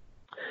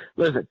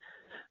 listen,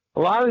 a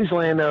lot of these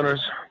landowners,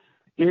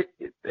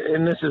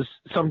 and this is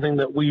something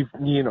that we've,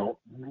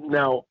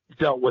 now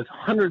dealt with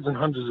hundreds and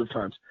hundreds of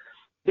times.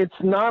 It's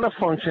not a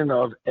function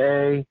of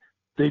they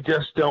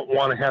just don't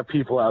want to have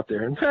people out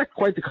there. In fact,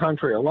 quite the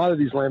contrary. A lot of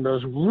these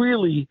landowners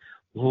really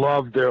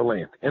love their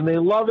land, and they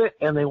love it,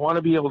 and they want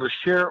to be able to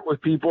share it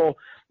with people.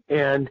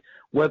 And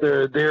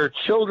whether their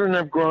children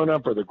have grown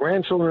up or their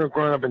grandchildren have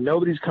grown up and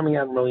nobody's coming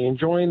out and really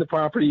enjoying the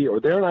property, or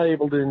they're not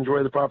able to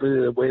enjoy the property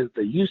the way that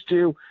they used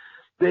to,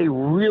 they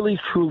really,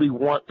 truly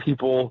want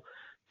people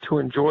to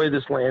enjoy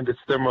this land. It's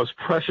their most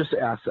precious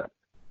asset.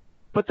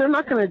 But they're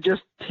not going to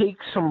just take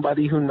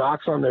somebody who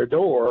knocks on their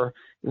door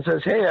and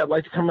says, hey, I'd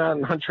like to come out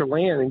and hunt your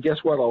land, and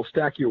guess what? I'll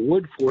stack your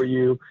wood for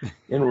you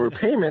in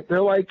repayment. They're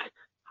like,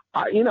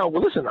 well,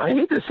 listen, I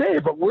hate to say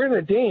it, but we're in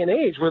a day and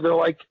age where they're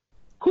like,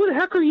 who the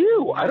heck are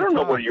you? I don't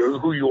know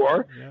who you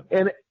are. Yep.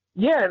 And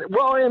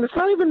and it's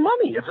not even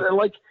money. It's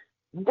like,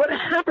 what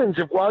happens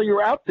if while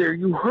you're out there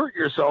you hurt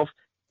yourself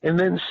and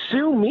then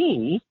sue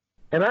me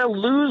and I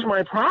lose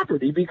my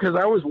property because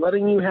I was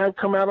letting you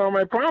come out on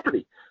my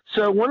property?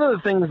 So one of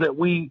the things that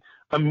we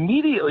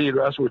immediately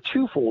addressed were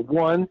twofold.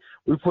 One,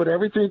 we put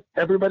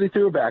everybody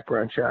through a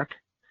background check,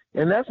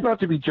 and that's not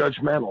to be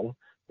judgmental.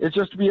 It's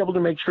just to be able to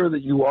make sure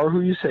that you are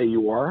who you say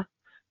you are,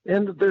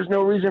 and there's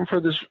no reason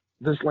for this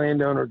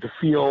landowner to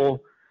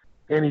feel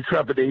any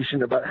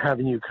trepidation about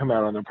having you come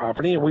out on their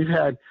property. And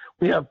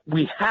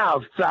we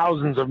have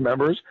thousands of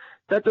members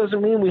that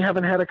doesn't mean we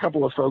haven't had a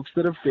couple of folks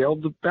that have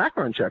failed the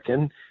background check,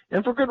 and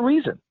for good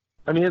reason.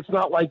 I mean, it's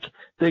not like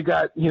they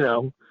got,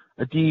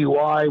 a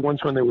DUI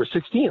once when they were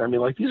 16. I mean,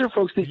 like, these are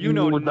folks that you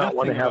would not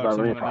want to have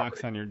on your property.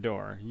 Knocks on your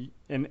door.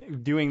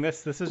 And doing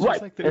this is just right.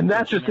 like the and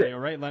that's just scenario,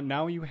 it. Right?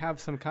 Now you have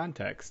some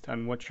context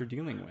on what you're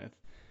dealing with.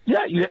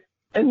 Yeah, you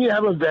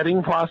have a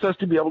vetting process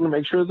to be able to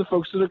make sure the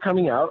folks that are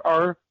coming out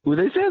are who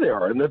they say they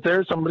are, and that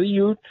they're somebody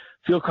you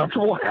feel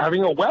comfortable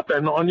having a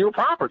weapon on your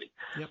property.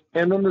 Yep.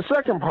 And then the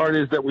second part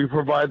is that we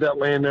provide that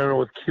landowner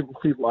with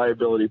complete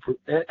liability.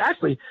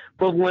 Actually,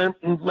 both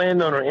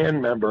landowner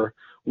and member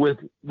with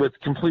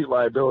complete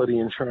liability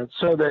insurance,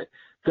 so that,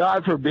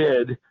 God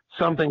forbid,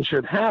 something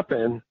should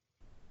happen,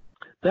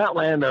 that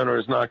landowner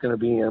is not going to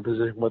be in a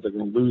position where they're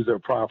going to lose their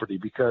property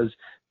because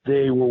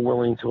they were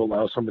willing to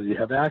allow somebody to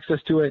have access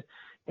to it.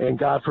 And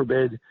God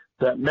forbid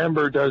that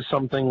member does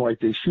something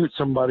like they shoot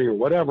somebody or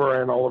whatever,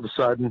 and all of a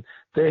sudden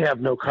they have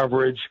no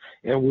coverage,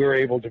 and we're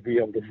able to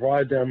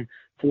provide them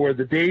for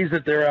the days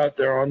that they're out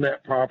there on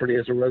that property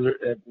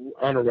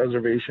on a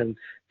reservation,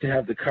 to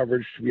have the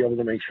coverage to be able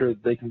to make sure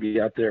that they can be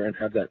out there and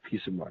have that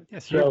peace of mind.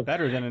 Yes, yeah, so you're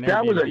better than an Airbnb.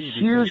 That was a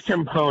huge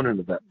component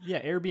of that.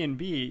 Yeah,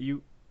 Airbnb,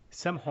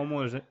 some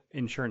homeowners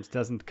insurance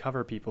doesn't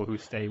cover people who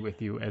stay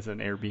with you as an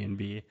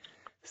Airbnb.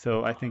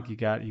 So I think you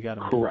got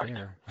them correct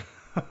there.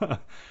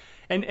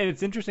 And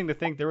it's interesting to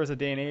think there was a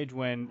day and age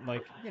when,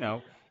 like,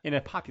 in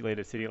a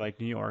populated city like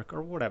New York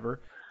or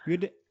whatever,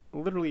 you'd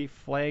literally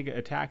flag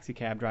a taxi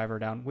cab driver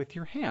down with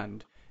your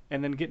hand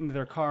and then get into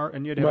their car,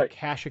 and you'd have a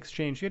cash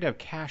exchange. You'd have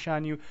cash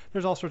on you.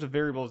 There's all sorts of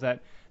variables that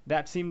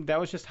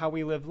was just how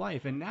we live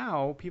life. And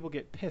now people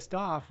get pissed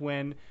off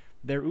when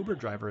their Uber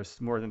driver is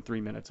more than 3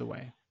 minutes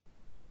away.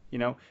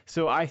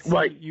 So I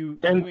see you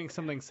doing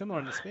something similar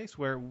in the space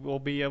where we'll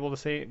be able to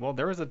say, well,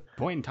 there was a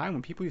point in time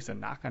when people used to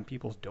knock on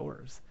people's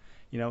doors,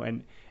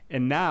 and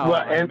now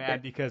I'm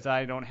mad because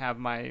I don't have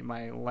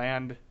my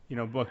land,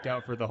 booked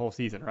out for the whole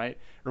season, right?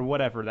 Or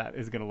whatever that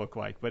is going to look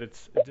like. But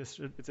it's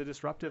a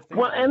disruptive thing.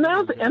 Well, and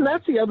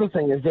that's the other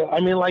thing is that,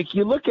 I mean, like,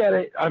 you look at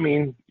it, I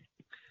mean,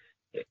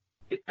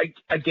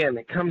 again,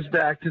 it comes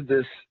back to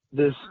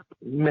this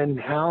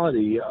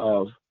mentality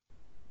of,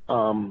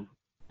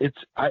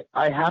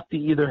 I have to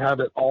either have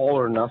it all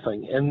or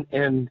nothing.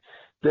 And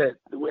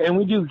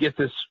we do get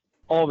this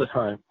all the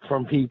time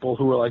from people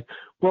who are like,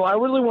 well, I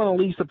really want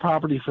to lease the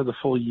property for the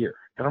full year.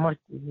 And I'm like,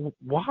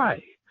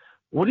 why?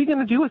 What are you going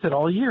to do with it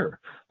all year?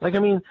 Like, I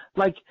mean,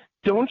 like,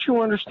 don't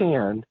you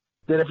understand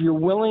that if you're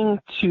willing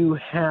to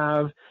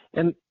have,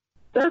 and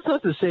that's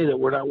not to say that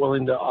we're not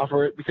willing to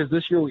offer it, because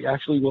this year we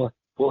actually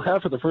will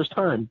have for the first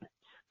time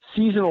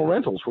seasonal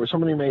rentals where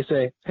somebody may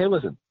say, hey,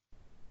 listen,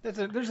 I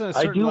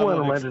do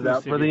want to rent it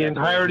out for the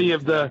entirety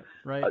of the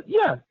right.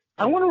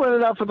 I want to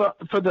rent it out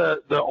for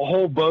the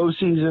whole bow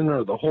season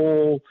or the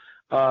whole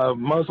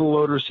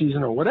muzzleloader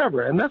season or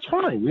whatever, and that's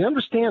fine. We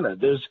understand that.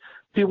 There's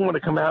people want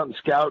to come out and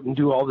scout and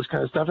do all this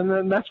kind of stuff, and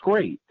then that's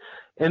great.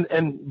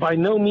 And by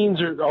no means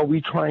are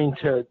we trying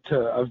to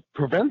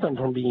prevent them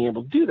from being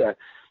able to do that.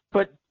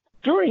 But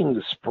during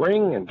the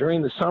spring and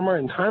during the summer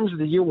and times of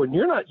the year when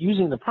you're not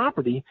using the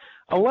property,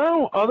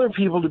 allow other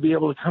people to be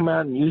able to come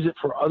out and use it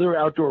for other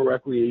outdoor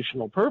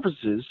recreational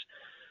purposes,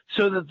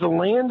 so that the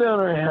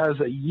landowner has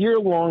a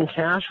year-long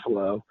cash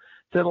flow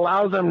that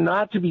allows them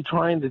not to be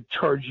trying to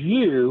charge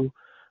you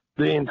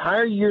the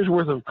entire year's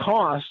worth of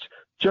cost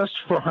just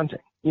for hunting.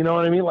 You know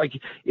what I mean? Like,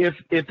 if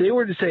they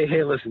were to say,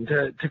 hey, listen,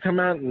 to come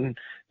out and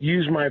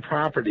use my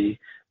property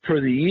for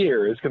the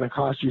year, it's going to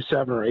cost you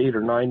 $7 or $8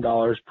 or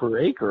 $9 per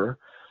acre.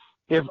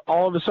 If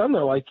all of a sudden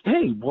they're like,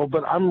 hey, well,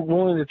 but I'm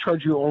willing to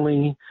charge you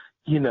only,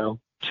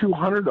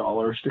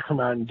 $200 to come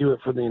out and do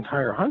it for the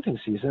entire hunting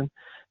season,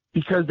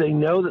 because they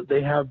know that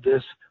they have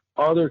this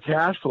other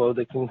cash flow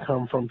that can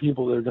come from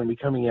people that are going to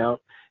be coming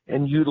out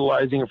and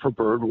utilizing it for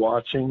bird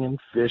watching and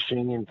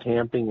fishing and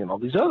camping and all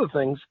these other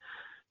things.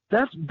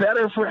 That's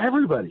better for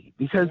everybody,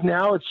 because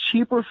now it's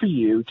cheaper for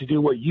you to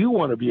do what you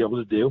want to be able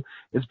to do.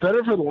 It's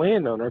better for the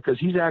landowner because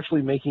he's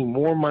actually making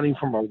more money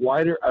from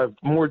a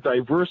more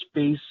diverse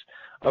base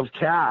of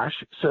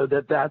cash, so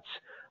that's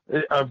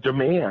of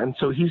demand.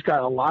 So he's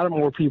got a lot of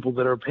more people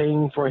that are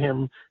paying for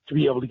him to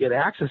be able to get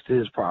access to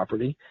his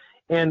property.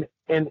 And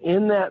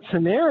in that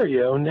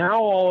scenario, now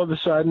all of a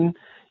sudden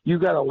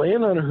you've got a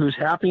landowner who's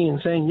happy and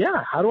saying,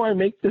 yeah, how do I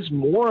make this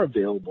more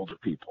available to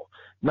people,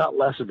 not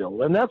less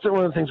available? And that's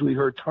one of the things we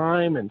heard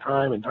time and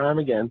time and time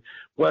again,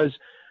 was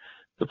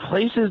the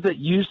places that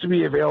used to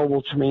be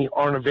available to me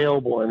aren't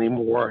available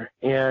anymore.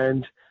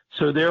 And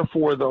so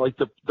therefore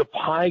the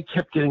pie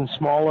kept getting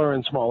smaller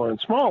and smaller and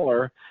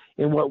smaller.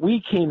 And what we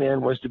came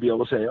in was to be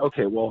able to say,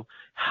 okay, well,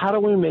 how do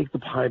we make the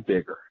pie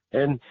bigger?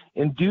 And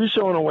do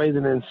so in a way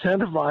that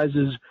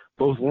incentivizes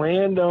both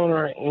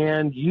landowner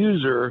and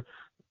user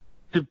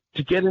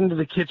to get into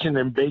the kitchen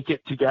and bake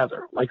it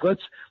together. Like,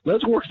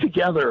 let's work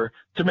together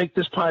to make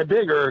this pie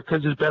bigger,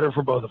 because it's better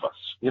for both of us,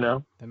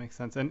 That makes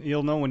sense. And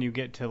you'll know when you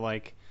get to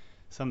like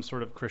some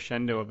sort of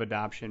crescendo of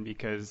adoption,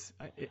 because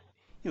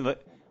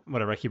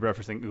whatever, I keep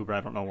referencing Uber.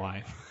 I don't know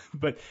why,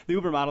 but the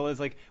Uber model is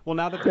like, well,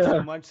 now that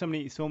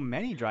there's so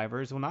many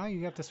drivers, well, now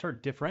you have to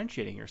start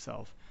differentiating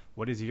yourself.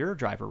 What is your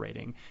driver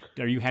rating?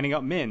 Are you handing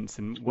out mints?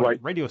 And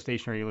what radio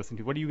station are you listening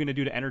to? What are you going to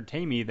do to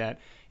entertain me that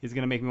is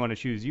going to make me want to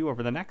choose you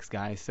over the next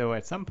guy? So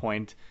at some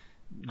point,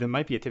 there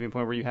might be a tipping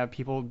point where you have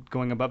people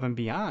going above and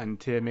beyond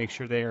to make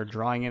sure they are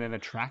drawing in and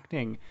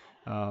attracting,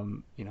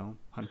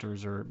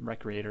 hunters or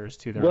recreators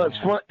to their land.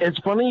 Well, it's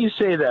funny you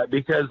say that,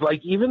 because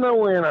like, even though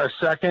we're in our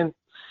second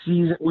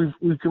season,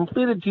 we've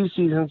completed 2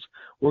 seasons,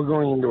 we're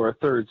going into our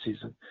 3rd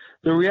season.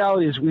 The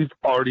reality is we've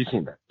already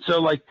seen that.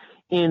 So like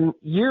in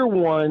year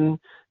 1,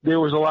 there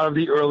was a lot of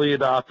the early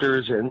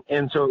adopters,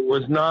 and so it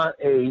was not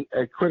a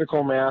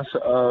critical mass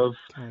of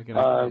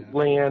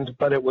land,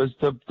 but it was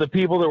the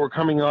people that were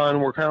coming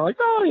on were kind of like,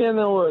 oh yeah,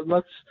 no,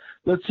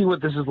 let's see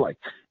what this is like.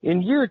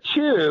 In year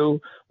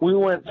 2, we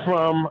went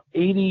from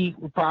 80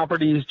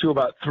 properties to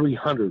about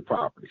 300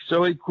 properties,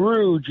 so it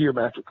grew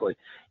geometrically.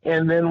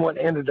 And then what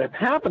ended up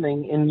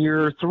happening in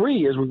year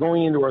 3, as we're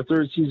going into our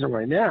 3rd season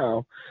right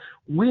now,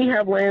 we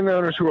have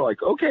landowners who are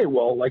like, okay,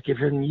 well, like if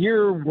in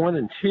year 1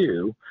 and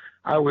 2,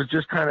 I was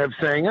just kind of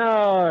saying,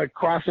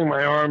 crossing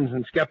my arms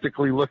and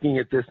skeptically looking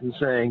at this and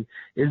saying,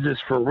 is this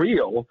for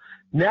real?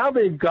 Now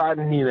they've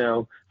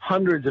gotten,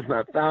 hundreds, if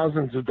not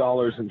thousands of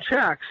dollars in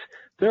checks.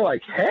 They're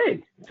like,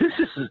 hey, this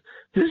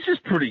is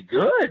pretty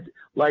good.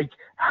 Like,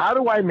 how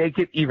do I make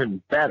it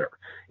even better?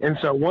 And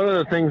so one of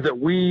the things that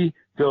we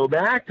go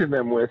back to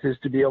them with is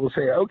to be able to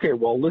say, okay,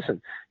 well,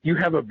 listen, you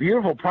have a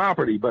beautiful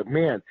property, but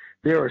man,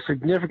 there are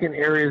significant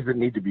areas that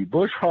need to be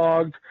bush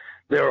hogged.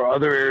 There are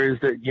other areas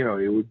that,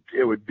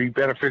 it would be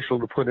beneficial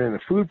to put in a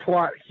food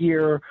plot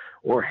here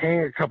or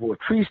hang a couple of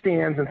tree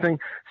stands and things.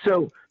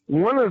 So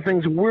one of the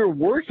things we're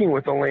working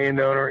with the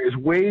landowner is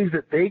ways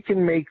that they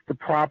can make the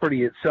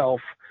property itself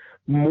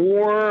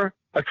more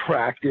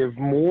attractive,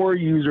 more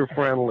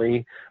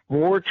user-friendly,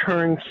 more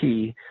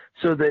turnkey,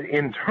 so that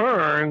in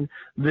turn,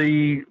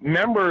 the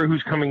member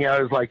who's coming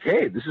out is like,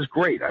 hey, this is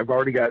great. I've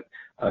already got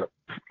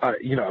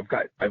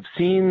I've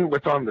seen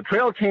what's on the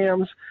trail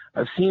cams.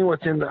 I've seen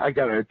I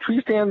got a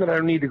tree stand that I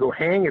don't need to go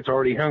hang. It's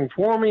already hung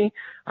for me.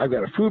 I've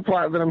got a food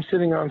plot that I'm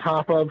sitting on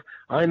top of.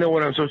 I know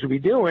what I'm supposed to be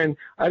doing.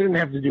 I didn't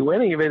have to do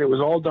any of it. It was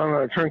all done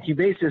on a turnkey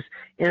basis,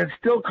 and it's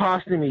still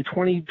costing me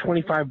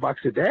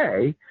 $20-$25 a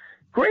day.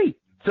 Great.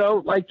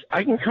 So, like,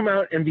 I can come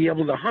out and be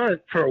able to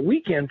hunt for a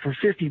weekend for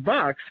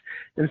 $50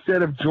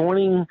 instead of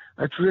joining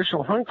a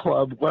traditional hunt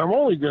club where I'm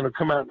only going to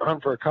come out and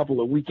hunt for a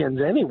couple of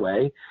weekends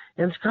anyway,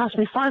 and it's cost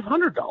me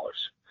 $500.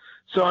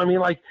 So, I mean,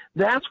 like,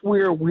 that's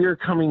where we're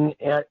coming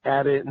at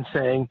it and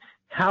saying,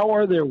 how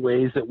are there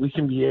ways that we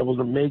can be able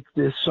to make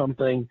this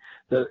something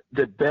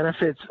that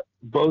benefits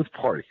both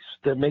parties,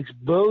 that makes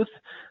both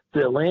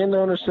the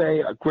landowner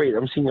say, great,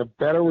 I'm seeing a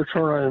better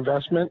return on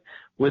investment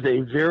with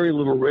a very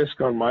little risk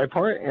on my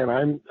part, and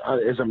I'm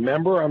as a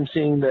member, I'm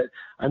seeing that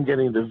I'm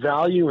getting the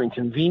value and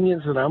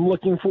convenience that I'm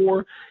looking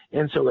for,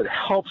 and so it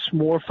helps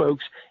more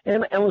folks.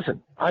 And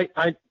listen, I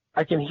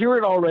can hear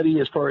it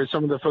already as far as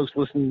some of the folks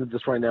listening to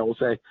this right now will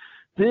say,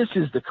 this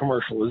is the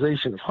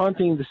commercialization of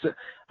hunting.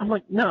 I'm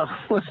like, no,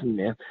 listen,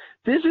 man,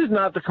 this is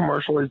not the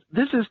commercial.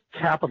 This is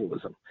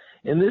capitalism,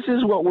 and this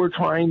is what we're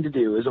trying to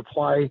do, is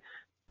apply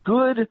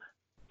good,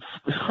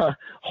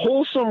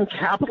 wholesome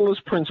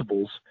capitalist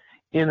principles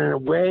in a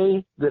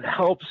way that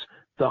helps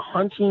the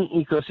hunting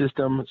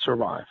ecosystem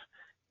survive.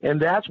 And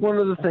that's one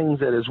of the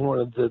things that is one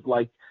of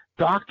the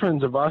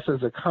doctrines of us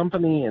as a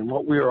company, and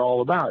what we are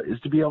all about is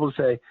to be able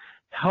to say,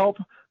 help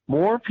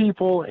more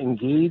people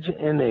engage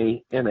in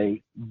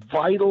a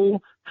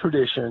vital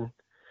tradition,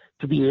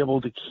 to be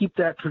able to keep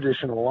that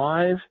tradition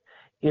alive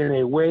in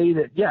a way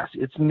that, yes,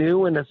 it's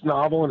new and it's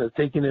novel and it's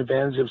taking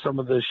advantage of some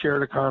of the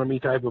shared economy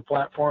type of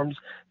platforms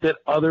that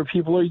other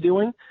people are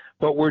doing,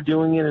 but we're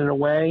doing it in a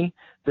way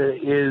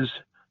that is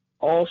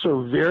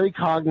also very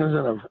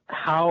cognizant of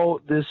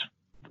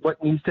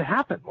what needs to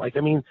happen.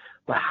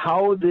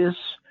 How this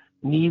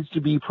needs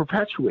to be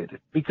perpetuated.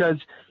 Because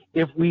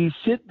if we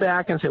sit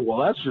back and say, well,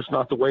 that's just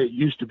not the way it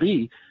used to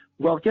be,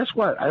 well, guess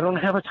what? I don't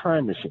have a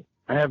time machine.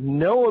 I have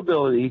no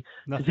ability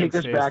to take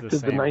us back to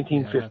the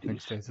 1950s. Yeah, nothing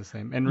stays the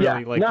same. And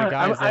really, the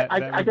guys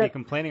that would be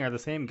complaining are the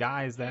same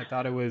guys that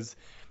thought it was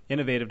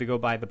innovative to go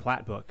buy the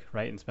Platt book,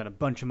 right, and spend a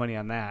bunch of money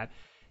on that.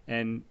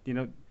 And,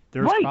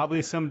 there was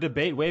probably some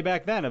debate way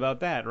back then about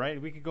that, right?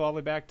 We could go all the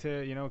way back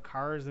to,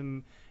 cars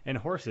and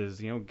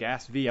horses,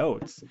 gas v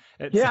oats.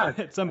 At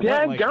some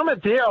point,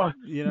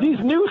 these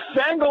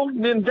newfangled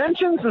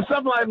inventions and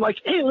stuff. I'm like,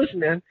 hey,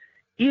 listen, man,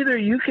 either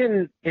you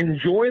can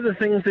enjoy the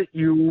things that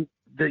you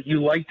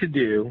like to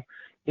do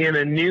in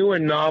a new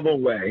and novel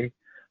way,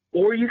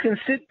 or you can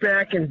sit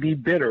back and be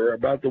bitter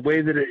about the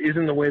way that it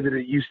isn't the way that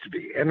it used to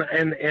be. And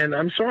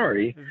I'm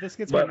sorry,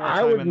 but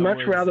I would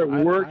much rather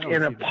work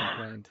in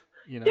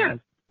a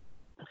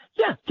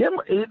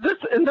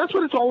and that's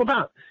what it's all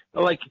about.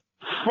 Like,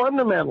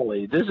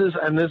 fundamentally, this is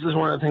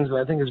one of the things that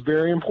I think is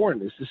very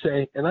important, is to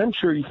say, and I'm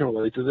sure you can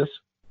relate to this.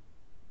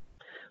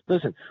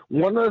 Listen,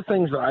 one of the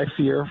things that I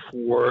fear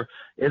for,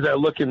 as I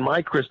look in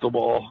my crystal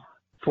ball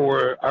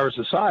for our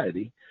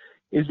society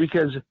is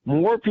because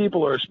more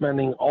people are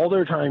spending all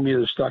their time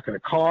either stuck in a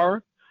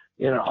car,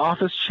 in an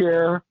office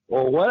chair,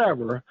 or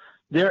whatever.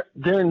 They're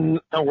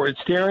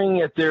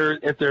staring at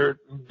their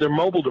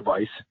mobile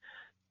device.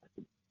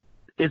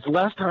 It's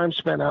less time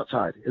spent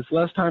outside. It's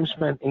less time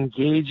spent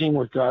engaging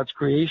with God's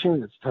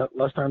creation. It's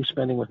less time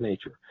spending with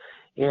nature.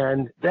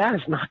 And that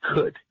is not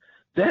good.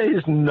 That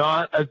is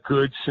not a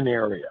good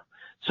scenario.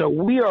 So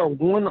we are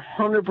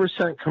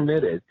 100%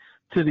 committed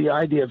to the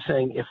idea of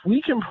saying, if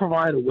we can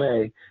provide a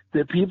way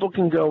that people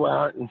can go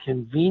out and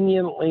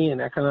conveniently and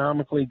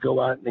economically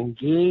go out and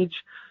engage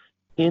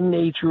in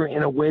nature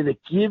in a way that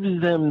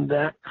gives them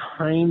that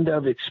kind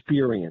of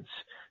experience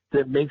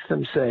that makes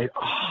them say,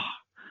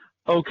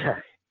 oh, okay,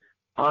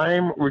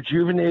 I'm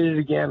rejuvenated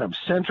again, I'm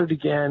centered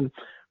again,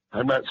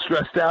 I'm not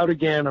stressed out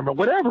again, I'm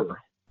whatever.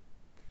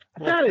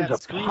 Well, that is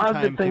a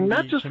positive thing,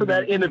 not just for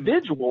that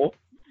individual.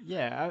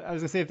 Yeah, I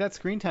was going to say, if that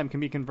screen time can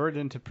be converted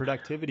into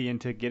productivity,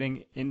 into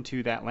getting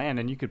into that land,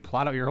 and you could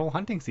plot out your whole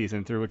hunting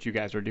season through what you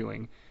guys are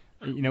doing,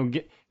 and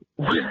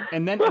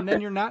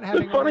then you're not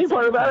having. The funny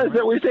part about it is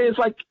that we say it's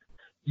like,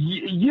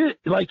 you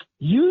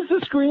use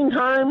the screen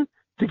time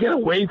to get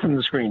away from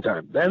the screen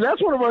time. And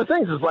that's one of our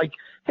things is like,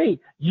 hey,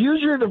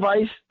 use your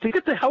device to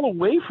get the hell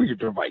away from your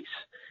device.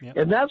 Yep.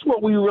 And that's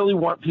what we really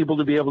want people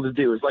to be able to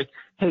do is like,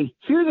 hey,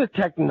 here's a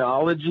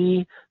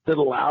technology that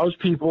allows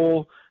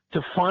people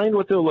to find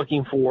what they're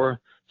looking for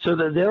so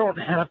that they don't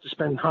have to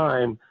spend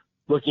time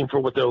looking for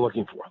what they're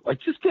looking for. Like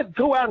just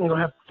go out and go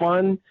have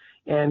fun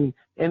and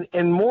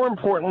more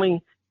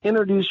importantly,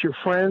 introduce your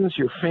friends,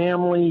 your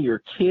family,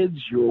 your kids,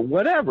 your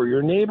whatever,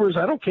 your neighbors,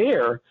 I don't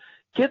care.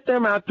 Get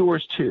them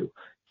outdoors too.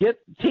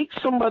 Take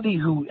somebody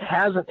who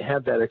hasn't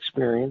had that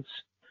experience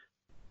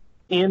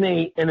in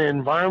an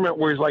environment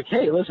where it's like,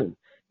 hey, listen,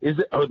 is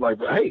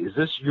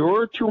this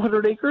your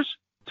 200 acres?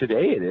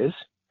 Today it is.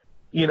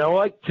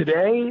 Like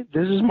today,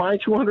 this is my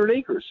 200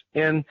 acres.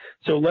 And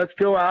so let's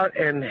go out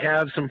and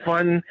have some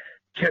fun,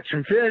 catch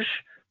some fish,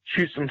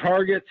 shoot some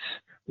targets,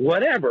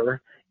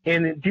 whatever,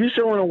 and do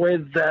so in a way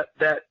that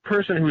that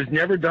person who's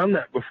never done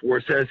that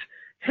before says,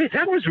 hey,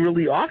 that was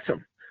really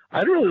awesome.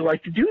 I'd really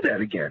like to do that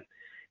again.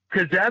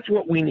 Because that's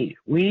what we need.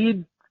 We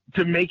need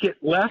to make it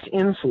less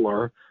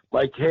insular,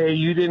 like, hey,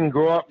 you didn't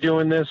grow up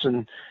doing this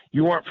and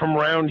you weren't from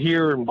around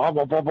here and blah,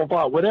 blah, blah, blah,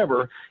 blah,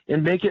 whatever,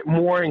 and make it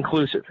more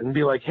inclusive and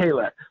be like, hey,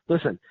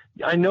 listen,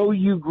 I know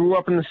you grew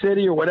up in the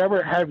city or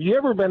whatever. Have you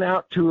ever been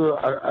out to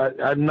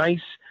a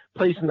nice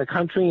place in the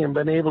country and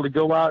been able to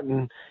go out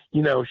and,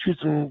 shoot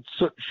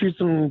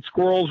some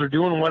squirrels or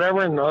doing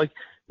whatever? And they're like,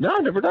 no,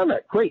 I've never done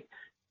that. Great.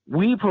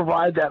 We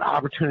provide that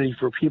opportunity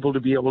for people to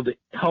be able to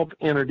help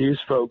introduce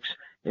folks.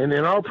 And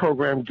in our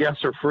program,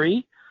 guests are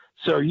free.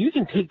 So you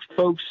can take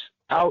folks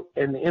out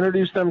and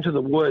introduce them to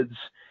the woods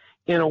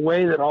in a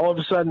way that all of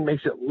a sudden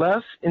makes it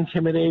less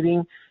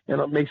intimidating and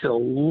it makes it a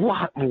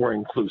lot more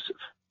inclusive.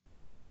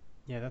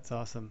 Yeah, that's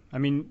awesome. I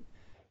mean,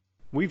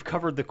 we've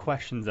covered the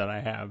questions that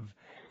I have,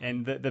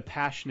 and the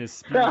passion is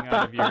spewing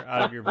out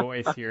of your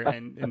voice here,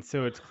 and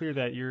so it's clear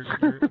that you're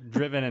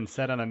driven and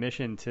set on a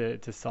mission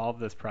to solve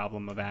this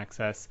problem of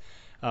access.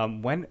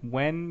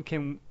 When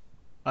can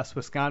us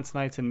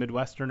Wisconsinites and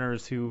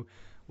Midwesterners who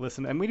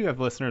listen, and we do have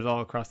listeners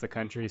all across the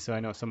country, so I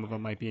know some of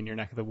them might be in your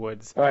neck of the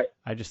woods. Right.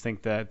 I just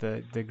think that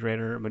the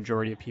greater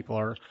majority of people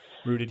are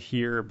rooted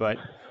here, but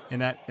in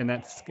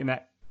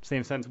that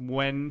same sense,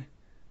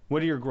 what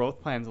do your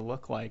growth plans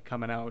look like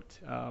coming out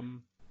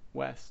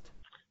west?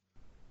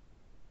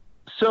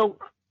 So,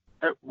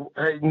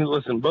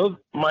 listen, both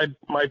my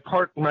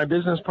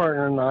business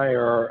partner and I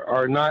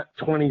are not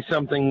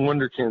 20-something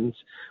wonderkins.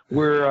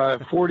 We're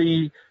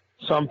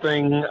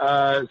 40-something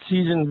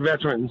seasoned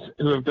veterans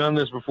who have done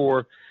this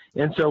before.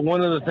 And so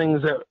one of the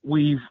things that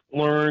we've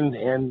learned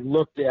and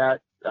looked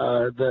at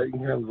the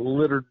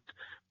littered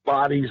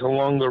bodies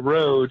along the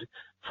road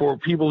for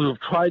people who have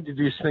tried to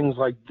do things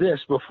like this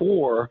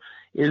before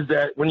is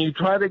that when you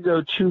try to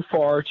go too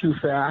far too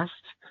fast,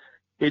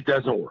 it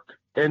doesn't work.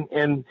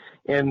 And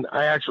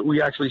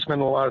we actually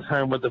spend a lot of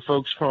time with the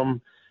folks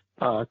from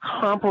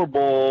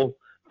comparable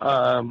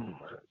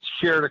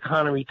shared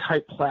economy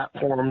type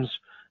platforms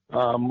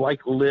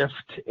like Lyft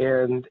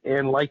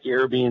and like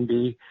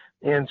Airbnb,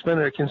 and spend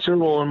a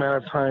considerable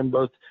amount of time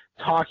both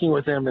talking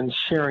with them and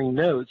sharing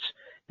notes.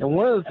 And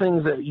one of the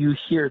things that you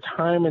hear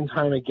time and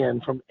time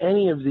again from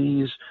any of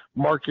these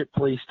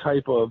marketplace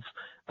type of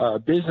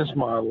business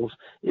models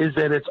is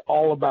that it's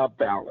all about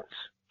balance.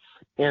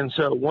 And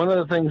so one of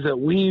the things that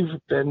we've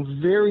been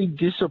very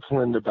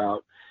disciplined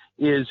about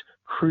is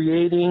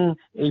creating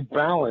a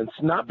balance,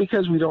 not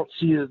because we don't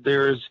see that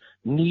there's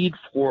need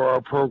for our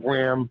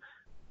program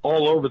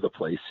all over the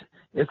place.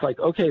 It's like,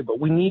 okay, but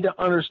we need to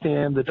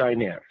understand the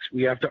dynamics.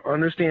 We have to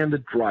understand the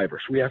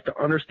drivers. We have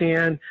to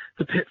understand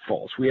the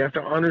pitfalls. We have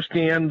to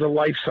understand the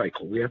life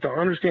cycle. We have to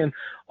understand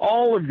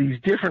all of these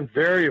different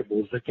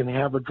variables that can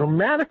have a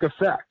dramatic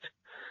effect.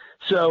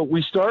 So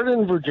we started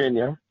in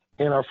Virginia,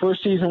 and our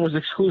first season was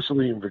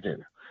exclusively in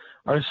Virginia.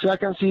 Our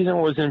second season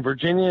was in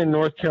Virginia and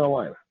North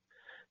Carolina.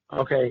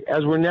 Okay,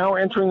 as we're now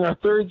entering our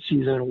third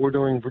season, we're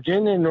doing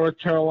Virginia, North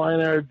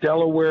Carolina,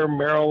 Delaware,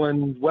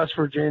 Maryland, West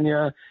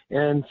Virginia,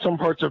 and some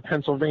parts of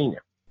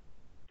Pennsylvania.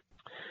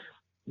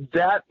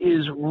 That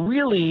is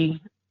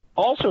really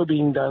also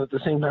being done at the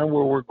same time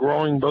where we're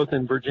growing both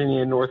in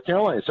Virginia and North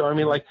Carolina. So, I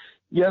mean, like,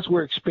 yes,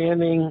 we're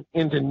expanding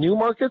into new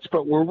markets,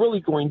 but we're really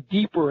going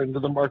deeper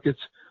into the markets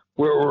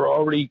where we're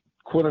already,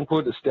 quote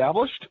unquote,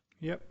 established.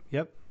 Yep.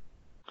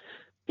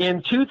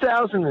 In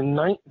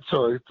 2009,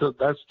 so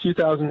that's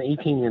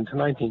 2018 into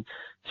 19.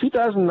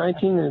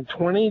 2019 and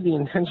 20, the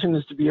intention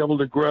is to be able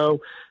to grow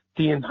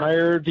the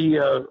entirety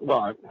of, well,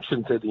 I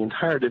shouldn't say the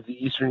entirety of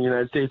the eastern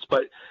United States,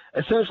 but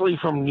essentially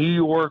from New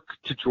York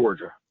to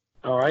Georgia.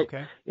 All right.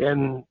 Okay.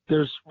 And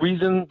there's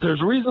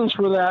reasons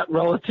for that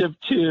relative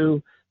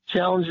to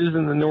challenges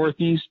in the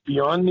Northeast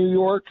beyond New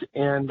York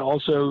and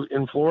also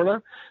in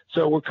Florida.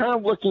 So we're kind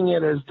of looking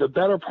at it as the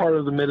better part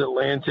of the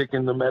Mid-Atlantic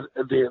and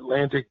the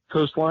Atlantic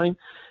coastline.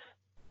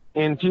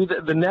 And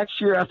the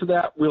next year after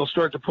that, we'll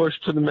start to push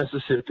to the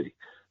Mississippi.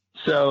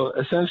 So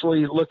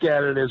essentially look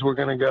at it as we're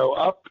going to go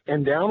up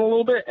and down a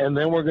little bit, and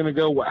then we're going to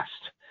go west.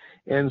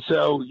 And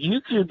so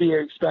you could be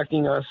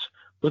expecting us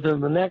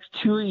within the next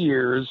 2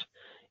 years,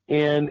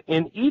 and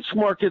in each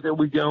market that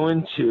we go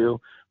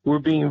into, we're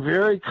being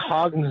very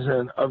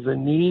cognizant of the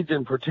needs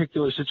and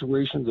particular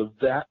situations of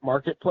that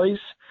marketplace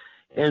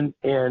and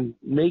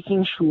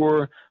making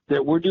sure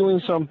that we're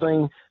doing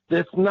something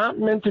that's not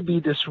meant to be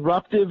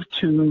disruptive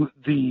to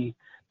the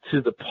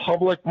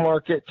public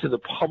market, to the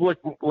public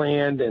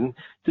land, and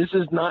this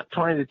is not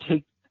trying to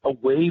take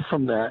away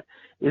from that.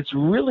 It's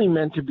really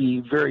meant to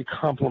be very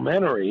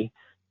complementary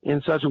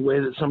in such a way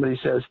that somebody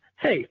says,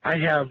 hey, I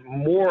have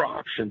more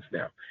options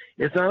now.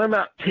 It's not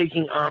about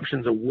taking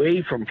options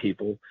away from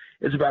people.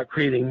 It's about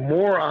creating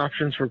more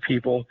options for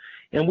people.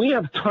 And we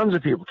have tons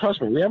of people.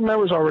 Trust me, we have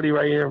members already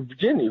right here in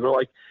Virginia. They're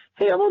like,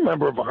 hey, I'm a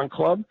member of a hunt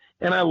club,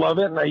 and I love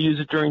it, and I use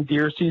it during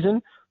deer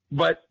season.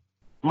 But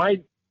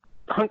my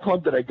hunt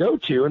club that I go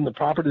to and the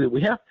property that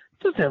we have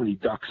doesn't have any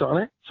ducks on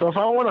it. So if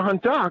I want to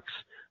hunt ducks,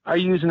 I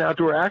use an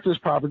outdoor access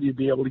property to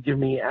be able to give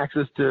me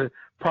access to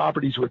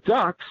properties with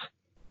ducks.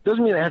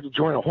 Doesn't mean I have to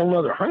join a whole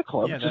other hunt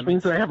club. It just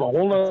means that I have a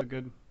whole other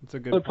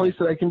place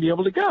that I can be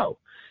able to go.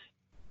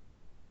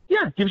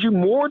 Yeah, it gives you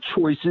more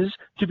choices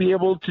to be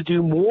able to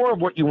do more of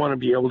what you want to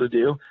be able to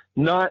do,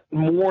 not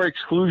more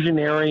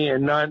exclusionary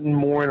and not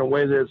more in a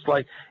way that's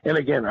like, and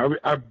again,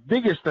 our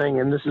biggest thing,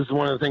 and this is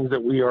one of the things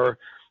that we are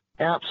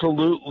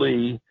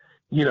absolutely,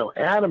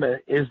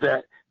 adamant, is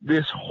that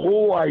this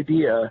whole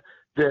idea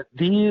that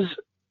these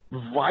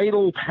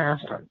vital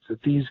pastimes,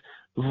 that these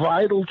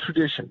vital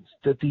traditions,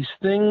 that these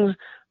things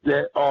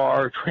that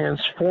are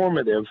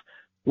transformative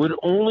would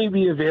only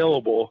be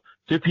available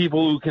to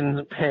people who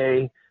can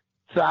pay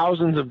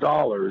thousands of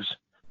dollars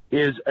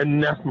is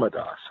anathema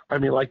to us. I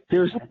mean, like,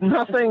 there's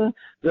nothing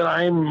that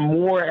I'm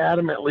more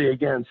adamantly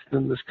against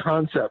than this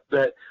concept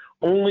that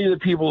only the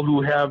people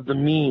who have the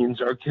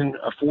means or can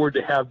afford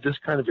to have this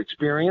kind of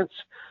experience,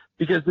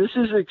 because this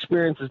is an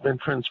experience that's been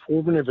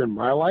transformative in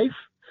my life.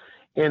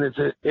 And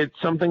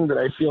it's something that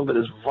I feel that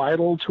is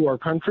vital to our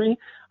country.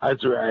 I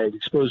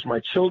expose my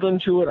children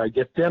to it. I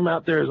get them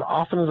out there as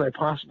often as I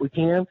possibly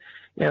can.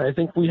 And I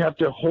think we have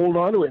to hold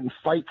on to it and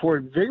fight for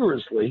it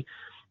vigorously.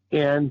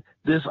 And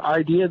this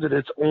idea that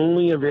it's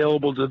only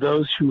available to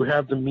those who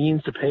have the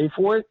means to pay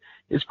for it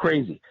is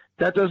crazy.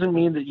 That doesn't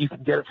mean that you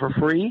can get it for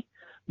free,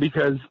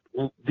 because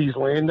these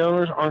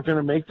landowners aren't going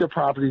to make their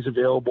properties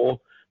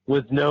available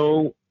with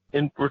no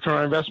return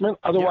on investment.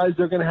 Otherwise,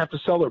 they're going to have to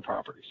sell their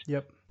properties.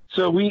 Yep.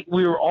 So we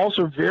were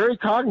also very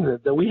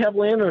cognizant that we have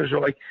landowners who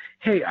are like,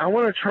 hey, I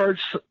want to charge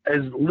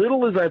as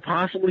little as I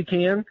possibly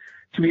can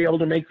to be able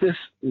to make this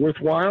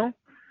worthwhile,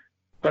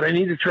 but I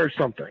need to charge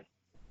something.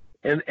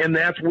 And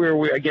that's where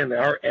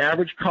our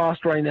average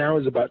cost right now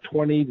is about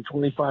 $20 to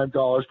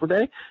 $25 per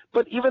day.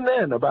 But even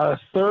then, about a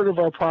third of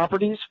our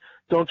properties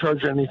don't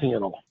charge anything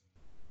at all.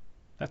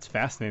 That's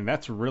fascinating.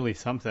 That's really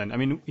something. I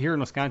mean, here in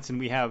Wisconsin,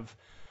 we have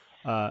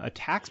a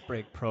tax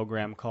break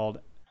program called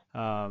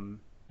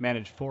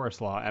Managed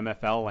Forest Law,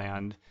 MFL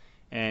land,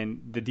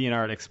 and the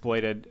DNR had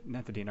exploited,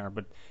 not the DNR,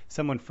 but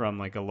someone from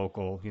like a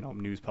local,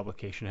 news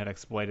publication had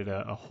exploited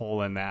a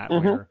hole in that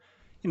where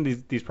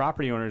these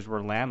property owners were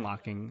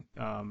landlocking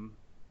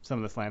some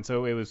of this land.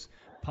 So it was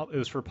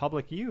for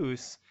public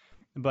use,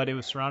 but it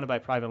was surrounded by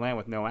private land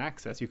with no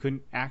access. You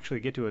couldn't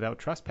actually get to it without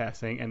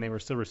trespassing, and they were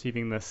still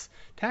receiving this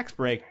tax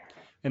break.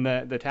 And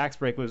the tax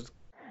break was,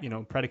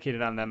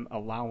 predicated on them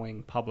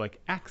allowing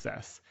public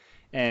access.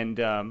 And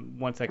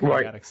once that kind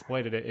of got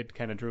exploited, it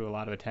kind of drew a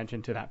lot of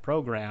attention to that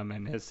program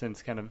and has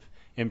since kind of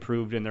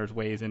improved. And there's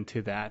ways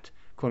into that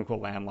quote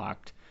unquote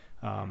landlocked,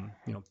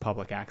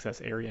 public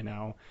access area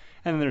now.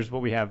 And then there's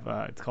what we have,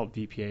 it's called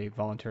VPA,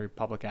 voluntary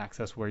public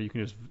access, where you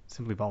can just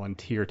simply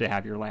volunteer to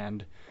have your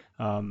land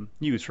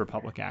used for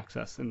public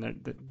access. And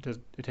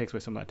it takes away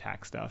some of that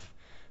tax stuff.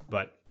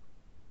 But,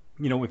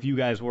 if you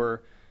guys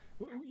were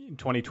in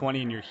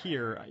 2020 and you're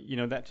here,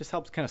 that just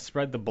helps kind of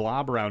spread the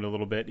blob around a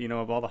little bit,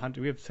 of all the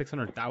hunters. We have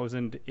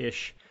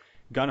 600,000-ish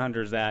gun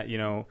hunters that,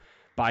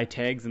 buy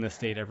tags in the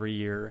state every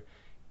year.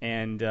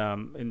 And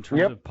in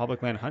terms of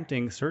public land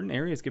hunting, certain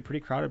areas get pretty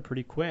crowded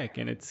pretty quick,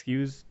 and it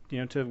skews,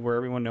 to where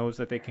everyone knows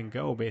that they can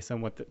go based on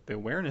what the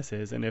awareness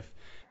is. And if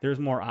there's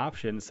more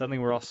options, suddenly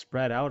we're all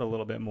spread out a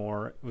little bit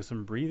more with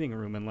some breathing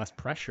room and less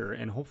pressure,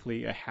 and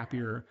hopefully a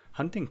happier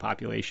hunting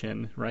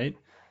population, right?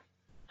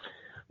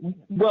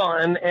 Well,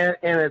 and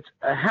it's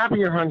a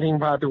happier hunting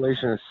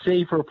population, a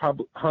safer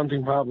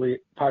hunting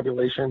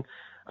population,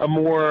 a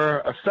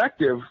more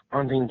effective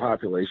hunting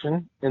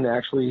population in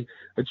actually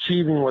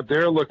achieving what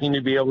they're looking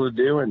to be able to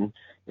do and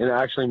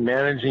actually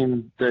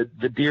managing the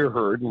deer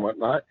herd and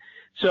whatnot.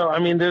 So, I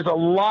mean, there's a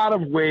lot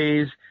of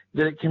ways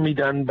that it can be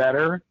done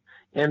better.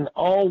 And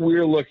all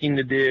we're looking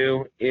to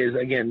do is,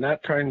 again,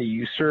 not trying to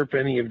usurp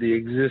any of the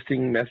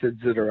existing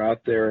methods that are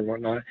out there and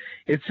whatnot.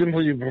 It's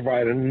simply to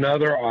provide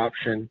another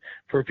option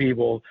for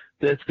people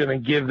that's going to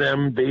give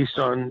them, based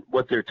on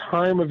what their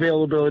time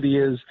availability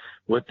is,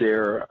 what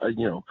their,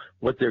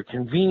 what their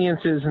convenience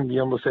is, and be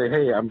able to say,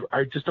 hey,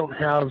 I just don't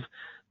have,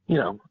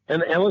 and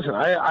listen,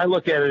 I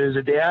look at it as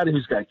a dad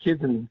who's got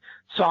kids in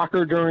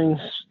soccer during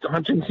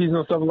hunting season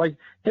and stuff, like,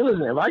 hey,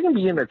 listen, if I can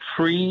be in a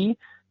tree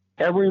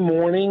every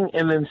morning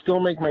and then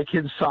still make my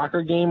kid's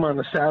soccer game on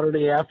a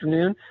Saturday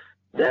afternoon,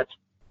 that's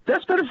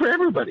better for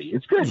everybody.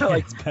 It's good. Yeah,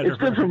 like, it's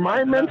good for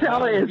my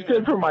mentality. It's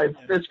good for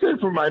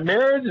my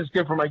marriage. It's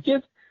good for my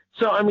kids.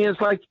 So, I mean, it's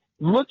like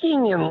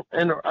looking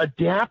and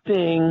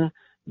adapting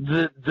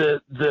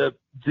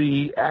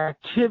the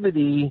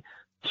activity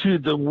to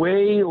the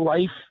way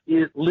life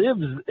is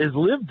lived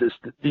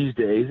these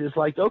days. It's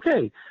like,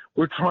 okay,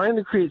 we're trying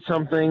to create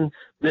something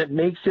that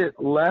makes it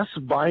less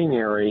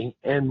binary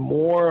and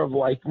more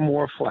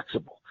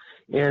flexible.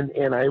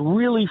 And I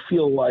really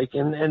feel like,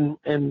 and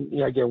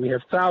again, we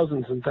have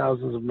thousands and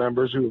thousands of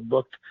members who have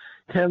booked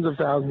tens of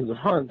thousands of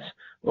hunts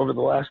over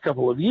the last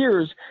couple of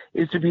years,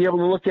 is to be able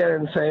to look at it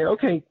and say,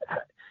 okay,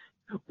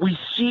 we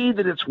see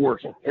that it's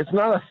working. It's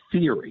not a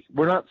theory.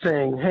 We're not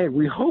saying, hey,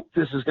 we hope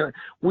this is going to,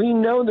 we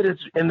know that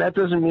it's, and that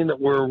doesn't mean that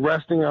we're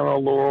resting on our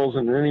laurels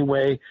in any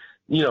way,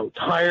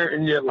 tired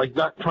and yet like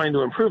not trying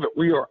to improve it.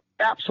 We are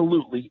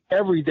absolutely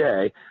every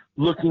day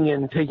looking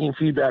and taking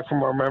feedback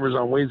from our members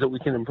on ways that we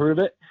can improve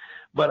it.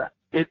 But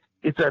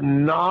it's a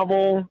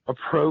novel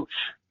approach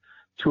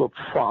to a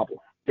problem.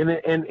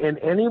 And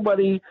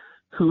anybody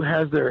who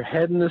has their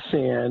head in the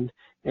sand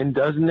and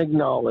doesn't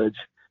acknowledge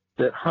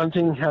that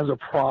hunting has a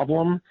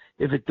problem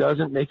if it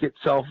doesn't make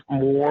itself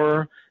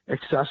more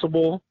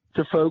accessible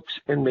to folks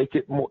and make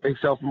it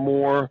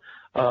more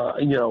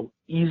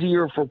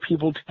easier for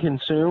people to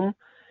consume,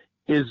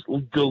 is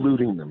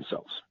deluding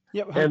themselves.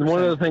 Yep, 100%. And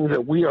one of the things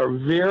that we are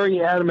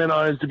very adamant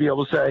on is to be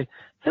able to say,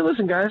 hey,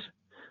 listen, guys,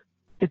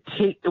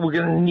 we're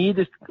going to need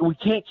this. We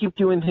can't keep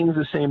doing things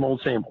the same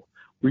old.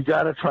 We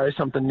got to try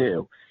something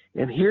new.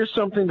 And here's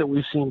something that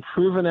we've seen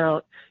proven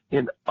out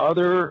in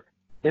other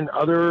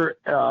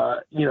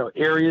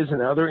areas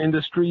and other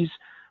industries.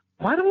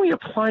 Why don't we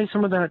apply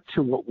some of that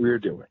to what we're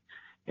doing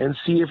and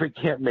see if it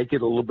can't make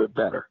it a little bit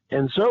better?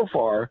 And so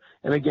far,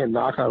 and again,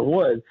 knock on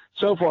wood,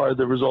 so far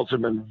the results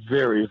have been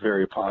very,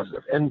 very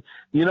positive. And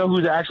you know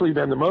who's actually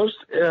been the most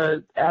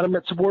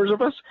adamant supporters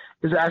of us?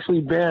 Has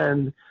actually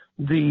been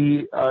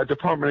the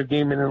Department of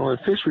Game and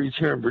Inland Fisheries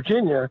here in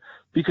Virginia,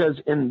 because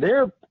in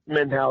their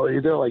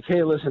mentality, they're like,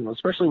 hey, listen,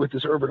 especially with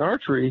this urban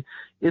archery,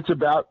 it's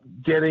about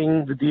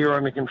getting the deer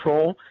under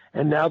control.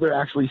 And now they're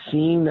actually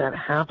seeing that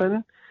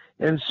happen.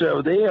 And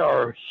so they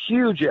are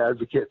huge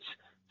advocates,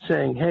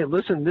 saying, hey,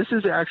 listen, this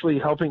is actually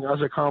helping us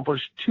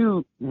accomplish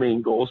two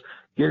main goals: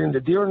 getting the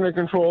deer under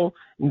control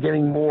and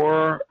getting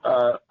more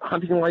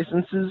hunting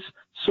licenses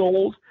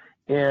sold.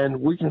 And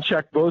we can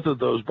check both of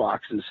those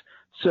boxes.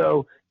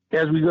 So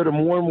as we go to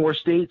more and more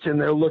states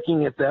and they're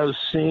looking at those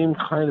same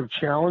kind of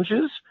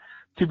challenges,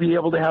 to be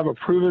able to have a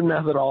proven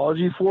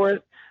methodology for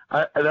it,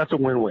 that's a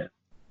win-win.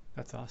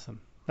 That's awesome.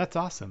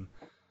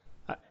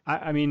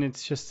 I mean,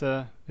 it's just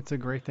it's a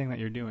great thing that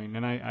you're doing,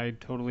 and I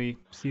totally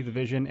see the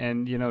vision.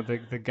 And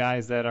the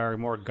guys that are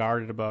more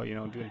guarded about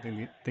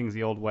doing things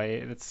the old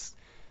way,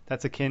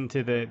 that's akin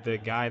to the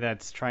guy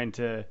that's trying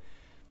to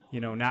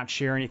not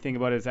share anything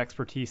about his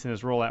expertise and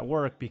his role at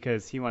work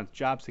because he wants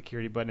job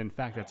security, but in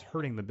fact that's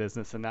hurting the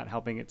business and not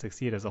helping it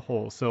succeed as a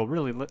whole. So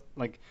really,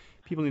 like,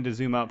 people need to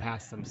zoom out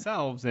past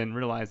themselves and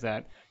realize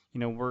that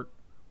we're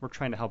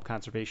trying to help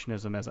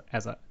conservationism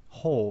as a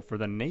whole for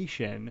the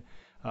nation,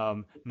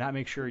 not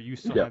make sure you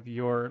still have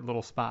your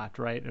little spot,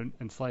 right,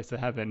 and slice of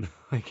heaven.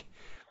 Like,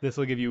 this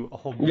will give you a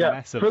whole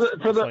mess of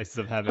slices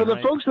of heaven. For the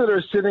right? folks that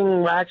are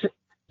sitting waxing,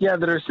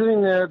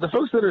 the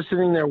folks that are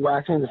sitting there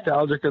waxing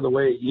nostalgic of the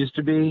way it used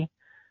to be,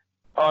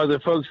 are the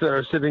folks that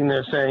are sitting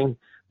there saying,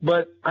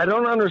 but I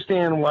don't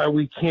understand why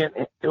we can't.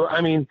 I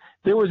mean,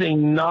 there was a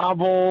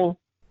novel,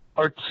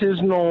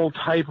 artisanal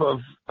type of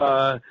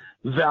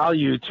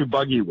value to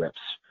buggy whips.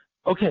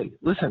 Okay,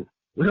 listen,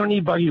 we don't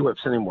need buggy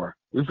whips anymore.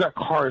 We've got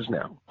cars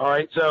now. All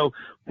right, so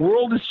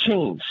world has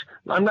changed.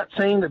 I'm not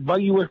saying that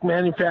buggy whip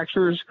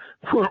manufacturers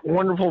weren't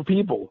wonderful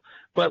people,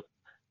 but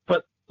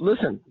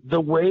listen,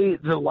 the way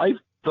the life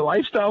the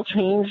lifestyle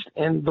changed,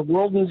 and the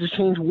world needs to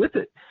change with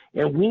it.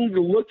 And we need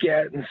to look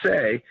at it and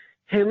say,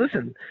 hey,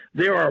 listen,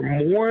 there are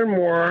more and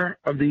more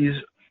of these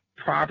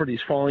properties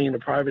falling into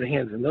private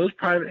hands, and those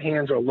private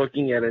hands are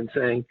looking at it and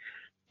saying,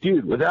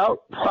 dude,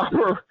 without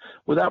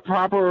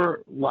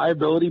proper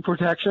liability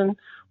protection,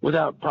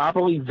 without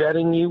properly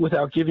vetting you,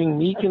 without giving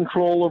me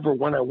control over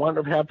when I want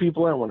to have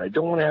people out and when I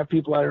don't want to have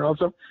people out and all that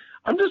stuff,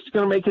 I'm just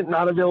going to make it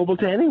not available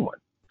to anyone.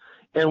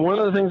 And one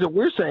of the things that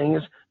we're saying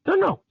is,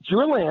 no, it's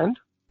your land.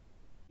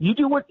 You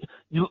do what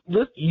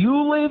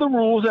you lay the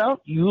rules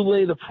out, you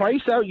lay the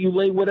price out, you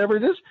lay whatever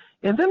it is,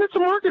 and then it's a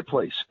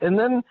marketplace. And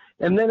then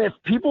if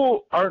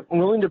people aren't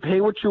willing to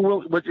pay what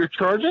you're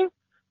charging,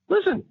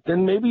 listen,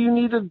 then maybe you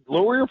need to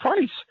lower your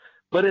price.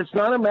 But it's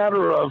not a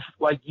matter of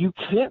like you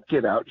can't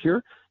get out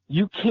here.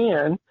 You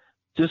can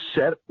just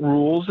set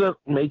rules that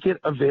make it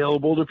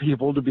available to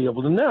people to be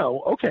able to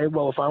know, okay,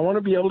 well, if I want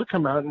to be able to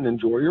come out and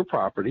enjoy your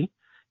property,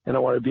 and I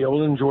want to be able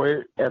to enjoy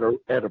it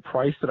at a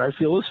price that I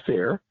feel is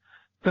fair,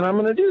 then I'm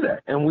going to do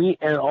that.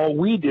 And all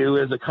we do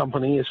as a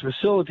company is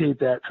facilitate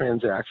that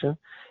transaction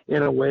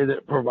in a way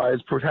that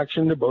provides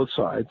protection to both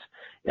sides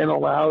and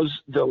allows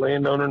the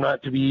landowner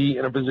not to be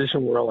in a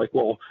position where, like,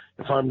 well,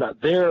 if I'm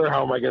not there,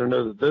 how am I going to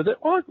know that they're there?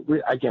 Well,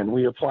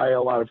 we apply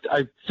a lot of,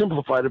 I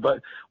simplified it,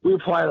 but we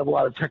apply a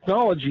lot of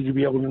technology to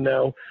be able to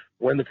know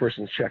when the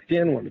person's checked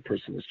in, when the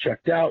person is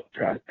checked out,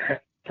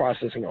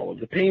 processing all of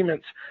the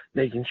payments,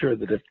 making sure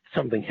that if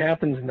something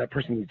happens and that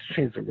person needs to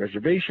change their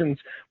reservations,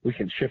 we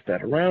can shift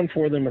that around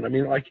for them. And I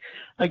mean, like,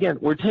 again,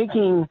 we're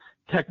taking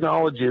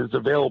technology that's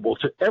available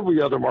to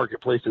every other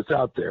marketplace that's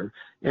out there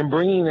and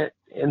bringing it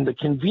and the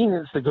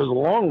convenience that goes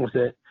along with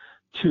it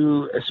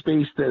to a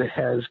space that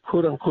has,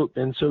 quote unquote,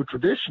 been so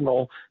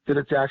traditional that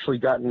it's actually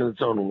gotten in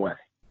its own way.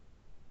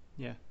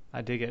 Yeah,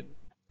 I dig it.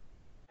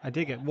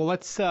 Well,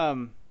 let's,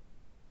 I'm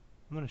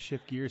going to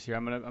shift gears here.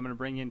 I'm going to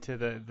bring you into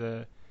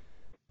the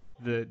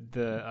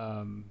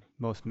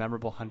most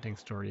memorable hunting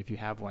story, if you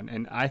have one.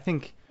 And I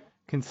think,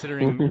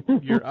 considering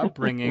your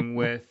upbringing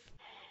with,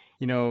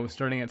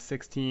 starting at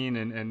 16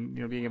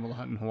 and being able to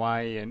hunt in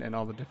Hawaii and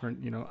all the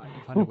different, you've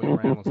hunted way more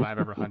animals than I've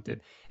ever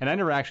hunted. And I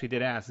never actually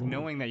did ask,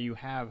 knowing that you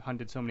have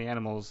hunted so many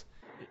animals,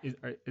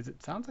 is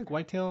it sounds like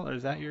whitetail, or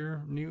is that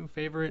your new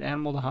favorite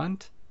animal to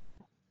hunt?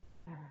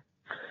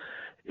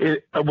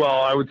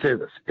 Well, I would say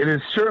this. It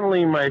is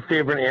certainly my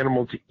favorite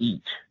animal to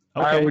eat.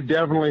 Okay. I would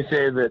definitely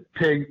say that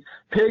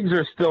pigs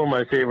are still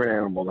my favorite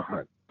animal to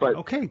hunt. But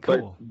okay,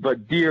 cool.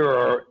 But deer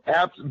are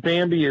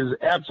Bambi is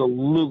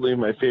absolutely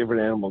my favorite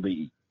animal to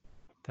eat.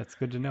 That's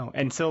good to know.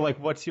 And so, like,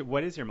 what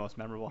is your most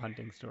memorable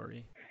hunting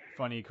story?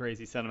 Funny,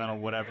 crazy, sentimental,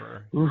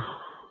 whatever.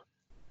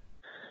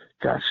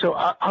 Gosh, so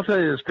I'll tell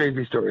you this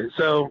crazy story.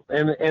 So,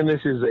 and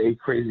this is a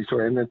crazy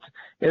story, and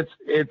it's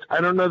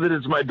I don't know that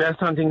it's my best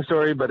hunting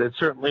story, but it's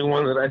certainly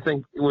one that I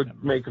think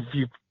would make a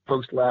few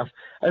folks laugh,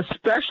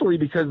 especially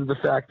because of the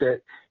fact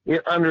that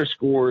it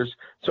underscores.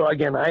 So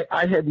again,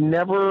 I had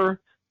never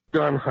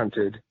gun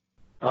hunted.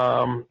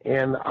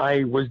 And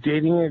I was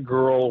dating a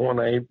girl when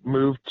I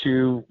moved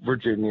to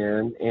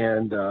Virginia,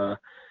 and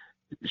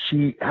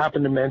she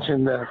happened to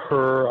mention that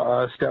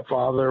her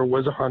stepfather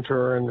was a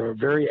hunter and a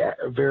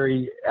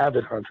very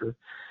avid hunter.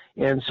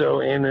 And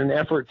so in an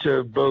effort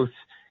to both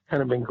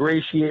kind of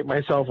ingratiate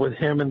myself with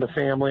him and the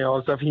family, all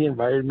that stuff, he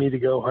invited me to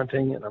go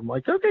hunting, and I'm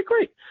like, okay,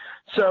 great.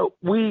 So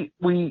we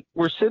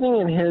were sitting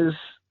in his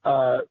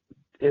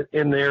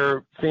in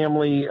their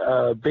family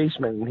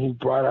basement, and he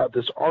brought out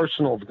this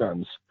arsenal of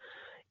guns.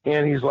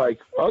 And he's like,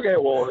 okay,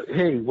 well,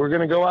 hey, we're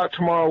going to go out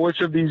tomorrow.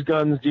 Which of these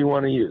guns do you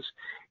want to use?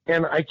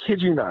 And I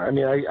kid you not. I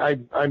mean,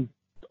 I'm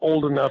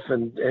old enough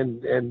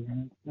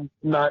and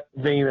not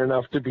vain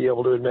enough to be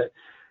able to admit,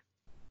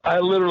 I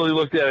literally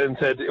looked at it and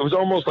said, it was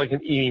almost like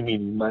an eeny,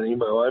 meeny,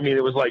 mo. I mean,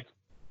 it was like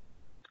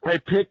I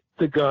picked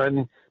the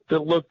gun that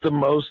looked the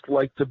most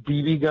like the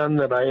BB gun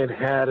that I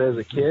had as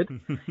a kid.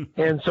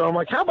 And so I'm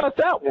like, how about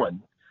that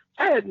one?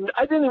 I didn't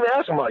even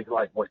ask him, like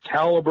what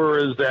caliber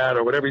is that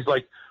or whatever. He's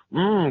like,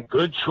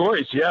 good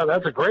choice. Yeah,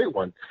 that's a great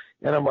one.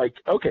 And I'm like,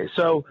 okay.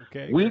 So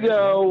we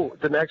go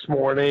the next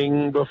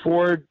morning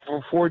before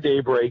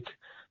daybreak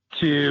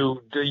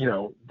to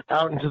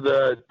out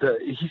into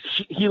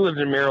he lived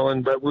in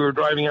Maryland, but we were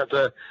driving out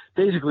to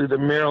basically the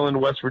Maryland,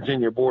 West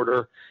Virginia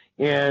border.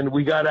 And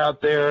we got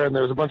out there, and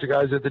there was a bunch of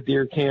guys at the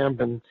deer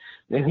camp, and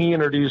he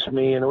introduced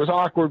me, and it was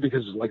awkward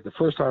because it was like the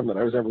first time that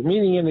I was ever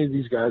meeting any of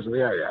these guys. And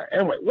yeah.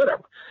 Anyway,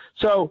 whatever.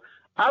 So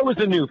I was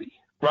the newbie.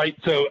 Right.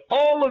 So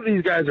all of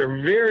these guys are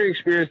very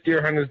experienced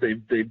deer hunters.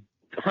 They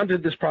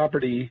hunted this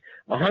property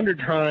 100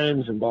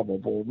 times and blah, blah,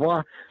 blah,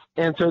 blah.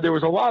 And so there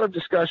was a lot of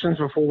discussions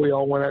before we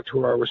all went out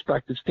to our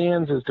respective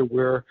stands as to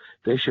where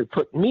they should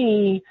put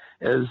me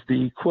as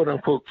the quote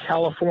unquote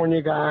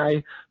California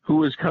guy who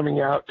was coming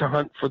out to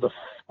hunt for the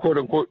quote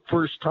unquote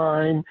first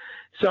time.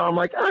 So I'm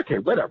like, okay,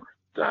 whatever.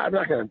 I'm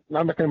not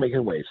gonna make any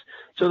waves.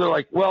 So they're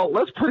like, well,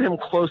 let's put him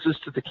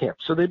closest to the camp.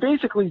 So they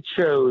basically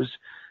chose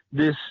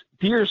this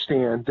deer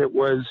stand that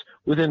was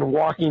within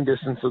walking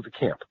distance of the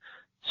camp.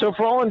 So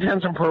for all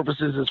intents and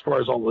purposes, as far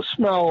as all the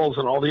smells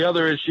and all the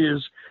other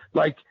issues,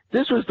 like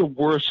this was the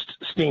worst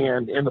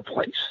stand in the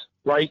place,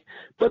 right?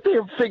 But they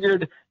have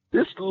figured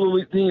this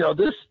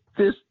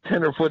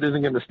tenderfoot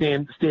isn't going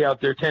to stay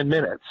out there 10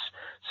 minutes.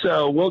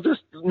 So we'll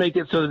just make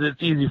it so that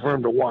it's easy for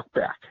him to walk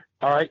back.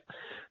 All right.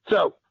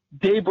 So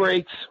day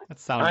breaks,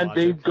 and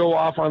they go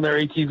off on their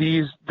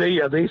ATVs.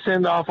 They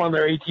send off on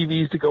their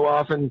ATVs to go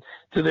off and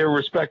to their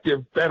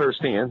respective better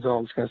stands and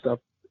all this kind of stuff.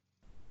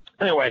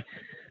 Anyway,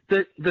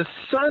 the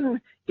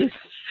sun is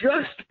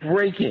just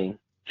breaking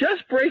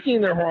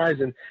their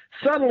horizon.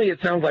 Suddenly it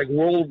sounds like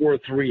World War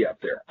III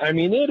up there. I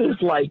mean, it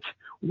is like,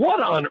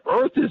 what on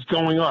earth is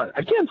going on?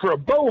 Again, for a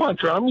bow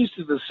hunter, I'm used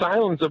to the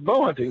silence of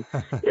bow hunting.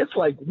 It's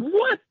like,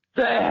 what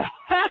the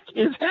heck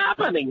is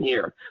happening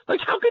here? Like,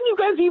 how can you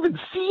guys even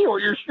see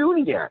what you're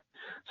shooting at?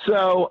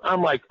 So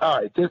I'm like, all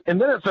right. And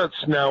then it starts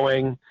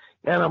snowing,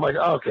 and I'm like,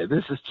 okay,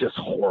 this is just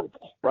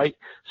horrible, right?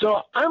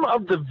 So I'm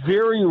of the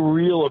very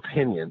real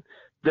opinion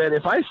that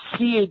if I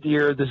see a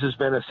deer, this has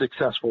been a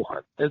successful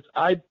hunt.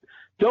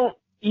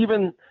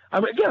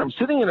 I'm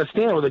sitting in a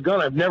stand with a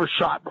gun I've never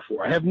shot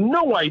before. I have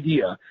no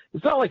idea.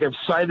 It's not like I've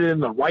sighted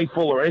in the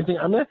rifle or anything.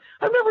 I've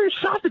never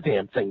shot the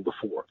damn thing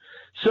before.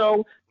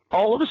 So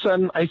all of a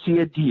sudden I see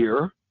a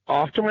deer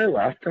off to my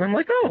left, and I'm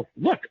like, oh,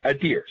 look, a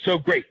deer. So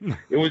great.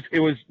 It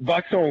was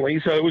bucks only,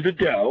 so it was a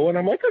doe, and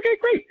I'm like, okay,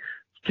 great.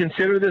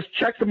 Consider this,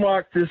 check the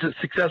mark, this is a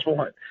successful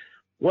hunt.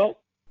 Well,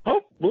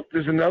 oh, look,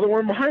 there's another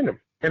one behind him,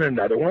 and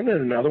another one,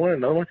 and another one, and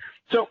another one.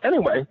 So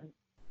anyway,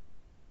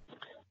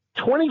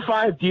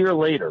 25 deer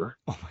later,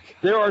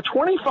 there are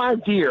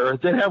 25 deer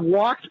that have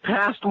walked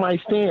past my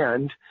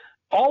stand,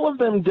 all of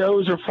them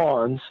does or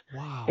fawns,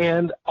 wow,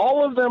 and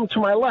all of them to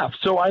my left.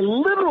 So I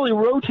literally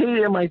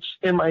rotated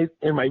in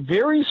my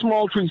very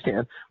small tree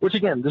stand, which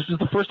again, this was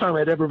the first time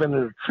I'd ever been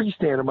in a tree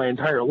stand in my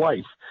entire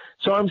life.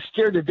 So I'm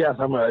scared to death.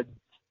 I'm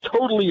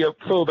totally a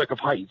phobic of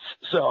heights.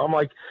 So I'm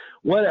like,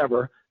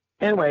 whatever.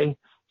 Anyway,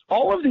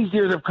 all of these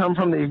deer have come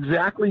from the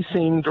exactly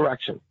same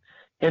direction,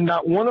 and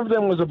not one of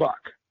them was a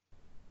buck.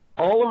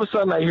 All of a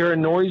sudden I hear a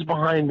noise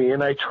behind me,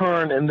 and I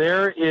turn, and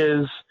there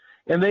is,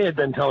 and they had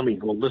been telling me,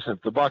 well, listen,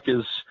 if the buck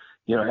is,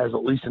 has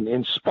at least an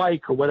inch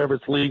spike or whatever,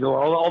 it's legal,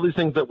 all these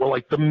things that were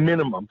like the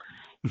minimum.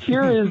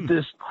 Here is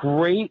this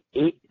great,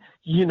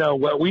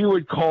 what we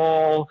would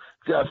call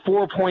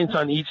 4 points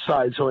on each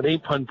side, so an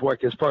 8-punt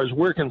buck as far as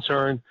we're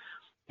concerned.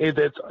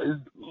 That's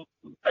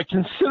a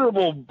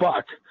considerable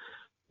buck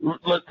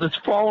that's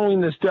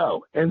following this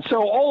doe. And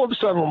so all of a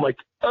sudden I'm like,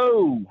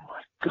 oh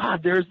my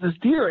God, there's this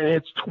deer, and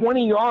it's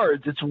 20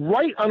 yards. It's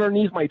right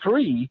underneath my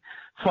tree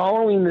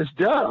following this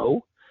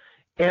doe,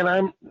 and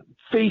I'm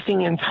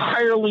facing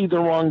entirely the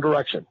wrong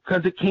direction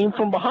because it came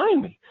from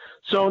behind me.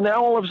 So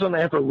now all of a sudden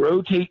I have to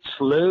rotate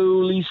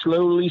slowly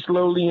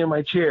in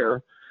my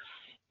chair,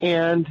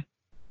 and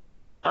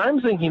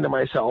I'm thinking to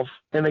myself,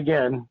 and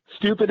again,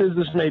 stupid as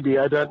this may be,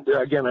 I'm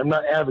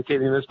not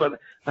advocating this, but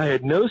I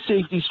had no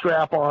safety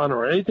strap on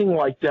or anything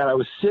like that. I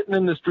was sitting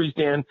in this tree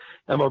stand.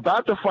 I'm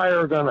about to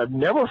fire a gun I've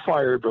never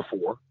fired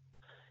before.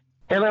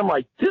 And I'm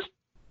like, this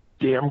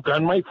damn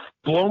gun might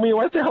blow me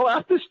right the hell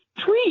out this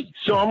tree.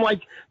 So I'm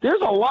like,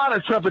 there's a lot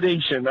of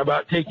trepidation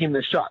about taking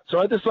this shot. So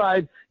I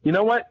decide, you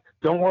know what?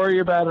 Don't worry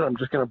about it. I'm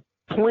just going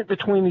to point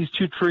between these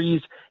two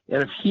trees.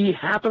 And if he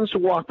happens to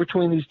walk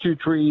between these two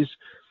trees,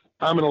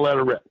 I'm going to let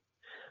it rip.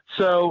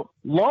 So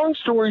long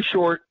story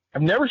short,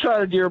 I've never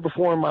shot a deer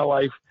before in my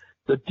life.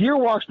 The deer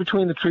walks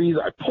between the trees.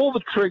 I pull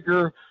the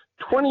trigger.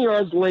 20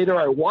 yards later,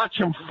 I watch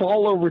him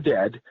fall over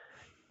dead.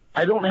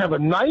 I don't have a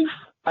knife.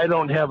 I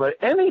don't have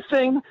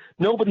anything.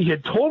 Nobody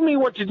had told me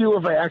what to do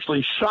if I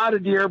actually shot a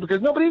deer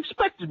because nobody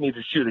expected me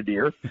to shoot a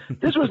deer.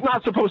 This was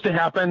not supposed to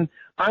happen.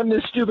 I'm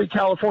this stupid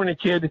California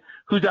kid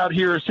who's out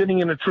here sitting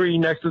in a tree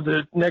next to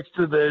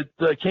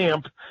the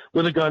camp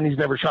with a gun he's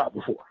never shot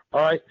before.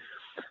 All right.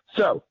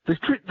 So the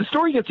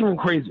story gets even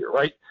crazier,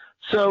 right?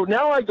 So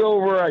now I go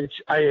over,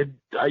 I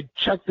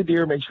check the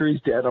deer, make sure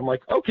he's dead. I'm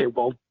like, okay,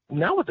 well,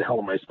 now what the hell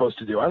am I supposed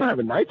to do? I don't have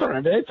a knife, I don't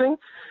have anything.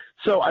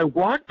 So I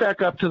walk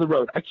back up to the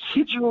road. I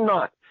kid you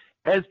not,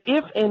 as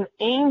if an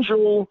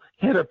angel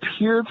had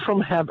appeared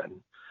from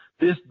heaven.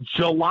 This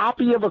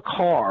jalopy of a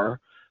car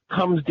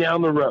comes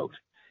down the road,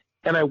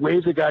 and I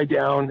wave the guy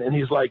down, and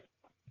he's like,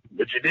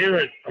 what you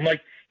doing? I'm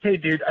like, hey,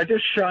 dude, I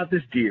just shot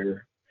this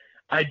deer.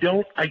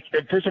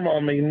 First of all,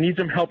 I'm going to need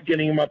some help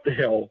getting him up the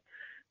hill,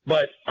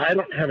 but I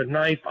don't have a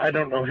knife. I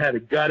don't know how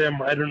to gut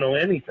him. I don't know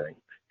anything.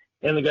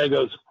 And the guy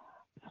goes,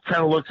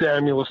 kind of looks at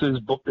him. He looks at his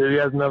book. He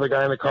has another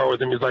guy in the car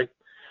with him. He's like,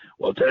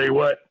 well, I'll tell you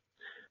what,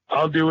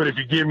 I'll do it if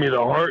you give me the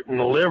heart and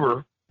the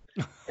liver.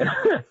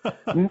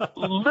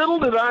 Little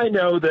did I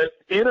know that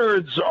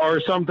innards are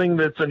something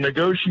that's a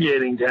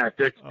negotiating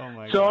tactic.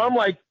 Oh so God. I'm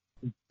like,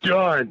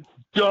 done.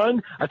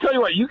 I tell you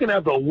what, you can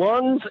have the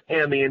lungs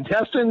and the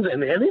intestines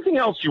and anything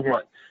else you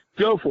want.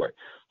 Go for it.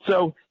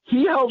 So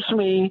he helps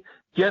me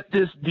get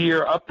this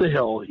deer up the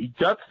hill. He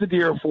guts the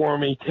deer for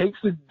me, takes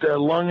the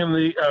lung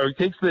and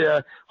takes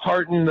the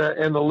heart and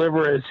the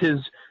liver as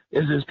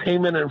his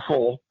payment in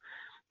full.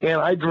 And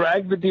I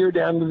drag the deer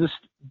down to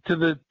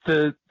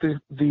deer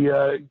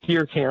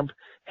camp,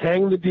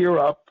 hang the deer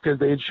up because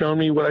they had shown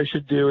me what I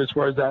should do as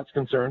far as that's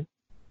concerned.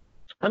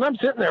 And I'm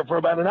sitting there for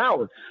about an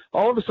hour.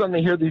 All of a sudden,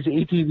 I hear these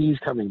ATVs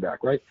coming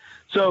back, right?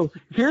 So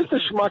here's the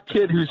schmuck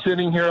kid who's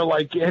sitting here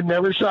like had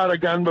never shot a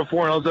gun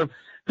before, and all this stuff,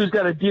 who's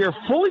got a deer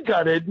fully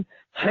gutted,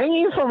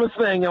 hanging from a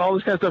thing, and all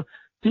this kind of stuff.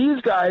 These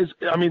guys,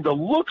 I mean, the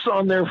looks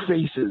on their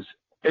faces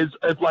is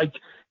like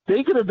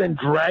they could have been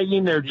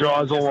dragging their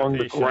jaws along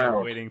the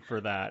ground. Waiting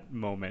for that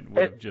moment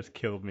would have just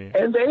killed me.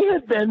 And they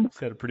had been,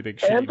 had a pretty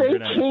big and they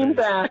came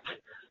back.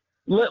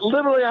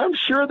 Literally, I'm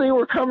sure they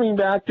were coming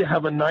back to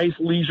have a nice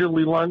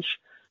leisurely lunch.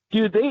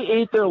 Dude, they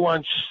ate their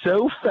lunch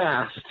so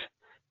fast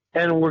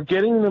and were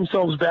getting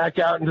themselves back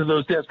out into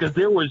those depths because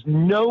there was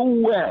no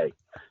way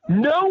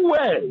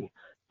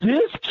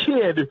this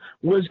kid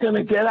was going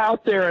to get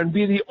out there and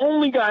be the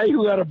only guy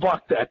who had a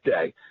buck that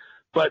day.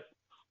 But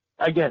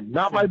again,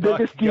 not my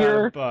biggest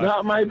gear,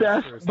 not my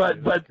best,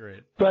 but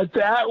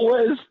that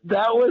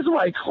was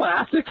my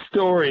classic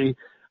story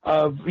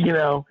of,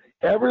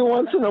 every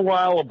once in a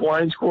while a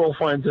blind squirrel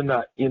finds a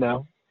nut,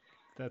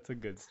 That's a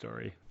good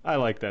story. I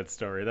like that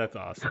story. That's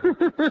awesome.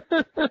 I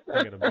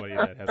got a buddy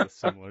that has a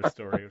similar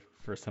story.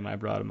 First time I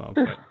brought him up,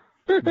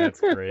 but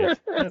that's great.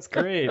 That's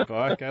great,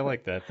 Buck. I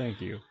like that.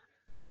 Thank you.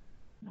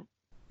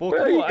 Well,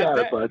 cool. You got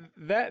it, bud.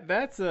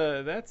 That's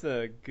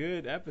a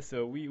good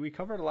episode. We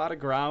covered a lot of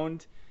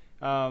ground.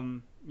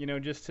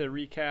 Just to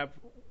recap,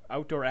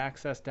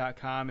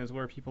 outdooraccess.com is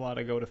where people ought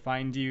to go to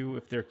find you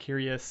if they're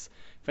curious.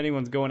 If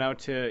anyone's going out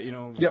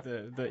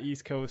to the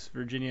East Coast,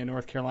 Virginia,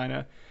 North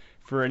Carolina,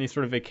 for any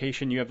sort of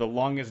vacation, you have the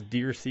longest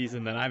deer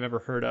season that I've ever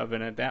heard of,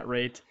 and at that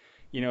rate,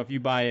 if you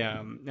buy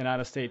an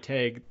out-of-state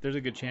tag, there's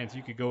a good chance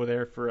you could go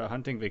there for a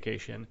hunting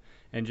vacation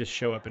and just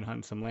show up and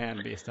hunt some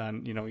land based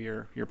on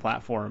your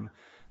platform.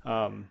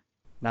 Not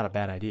a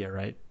bad idea,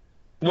 right?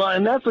 Well,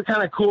 and that's the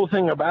kind of cool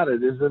thing about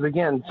it is that,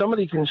 again,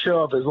 somebody can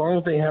show up as long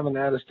as they have an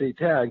out-of-state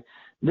tag.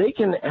 They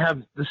can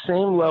have the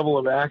same level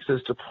of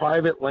access to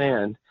private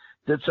land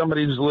that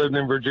somebody who's lived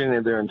in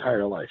Virginia their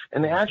entire life.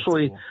 And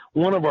actually, cool.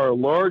 One of our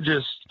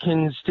largest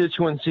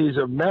constituencies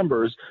of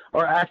members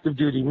are active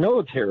duty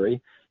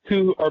military,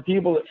 who are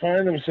people that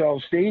find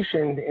themselves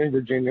stationed in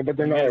Virginia, but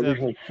they're not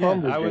originally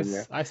from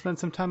Virginia. I spent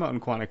some time out in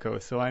Quantico,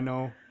 so I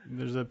know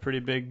there's a pretty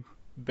big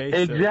base.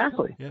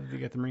 Exactly. You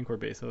got the Marine Corps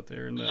base out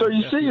there. So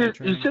you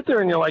sit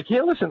there and you're like,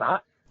 hey, listen,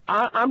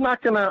 I'm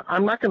not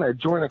gonna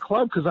join a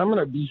club because I'm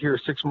gonna be here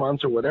 6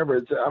 months or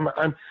whatever.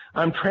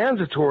 I'm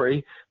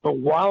transitory, but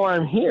while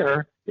I'm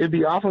here, it'd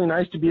be awfully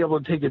nice to be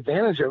able to take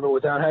advantage of it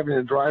without having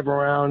to drive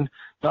around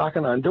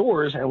knocking on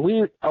doors. And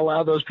we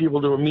allow those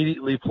people to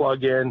immediately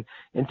plug in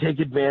and take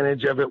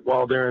advantage of it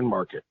while they're in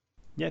market.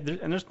 Yeah,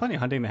 there's plenty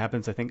of hunting that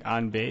happens, I think,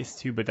 on base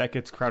too, but that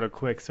gets crowded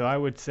quick. So I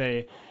would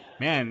say,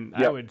 man,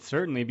 yep. I would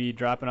certainly be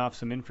dropping off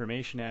some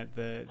information at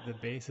the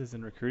bases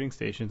and recruiting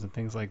stations and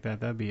things like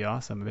that. That'd be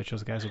awesome. I bet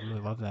those guys would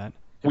really love that.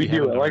 We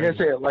do. Like I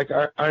say, like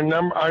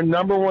our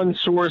number one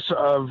source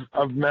of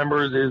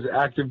members is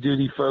active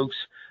duty folks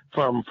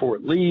from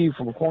Fort Lee,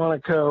 from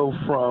Quantico,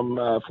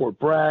 from Fort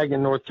Bragg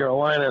in North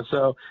Carolina,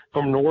 so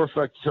from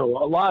Norfolk. So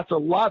lots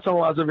and lots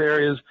of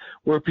areas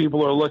where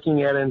people are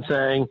looking at it and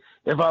saying,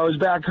 if I was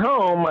back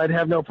home, I'd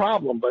have no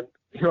problem. But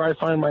here I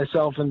find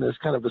myself in this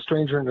kind of a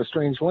stranger in a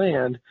strange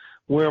land.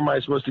 Where am I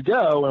supposed to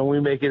go? And we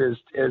make it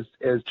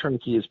as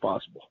turnkey as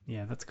possible.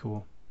 Yeah, that's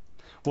cool.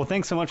 Well,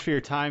 thanks so much for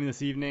your time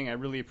this evening. I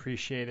really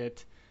appreciate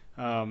it.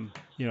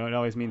 It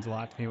always means a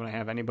lot to me when I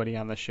have anybody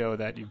on the show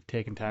that you've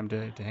taken time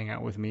to hang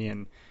out with me.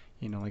 And,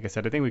 like I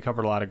said, I think we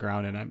covered a lot of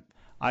ground, and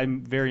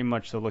I'm very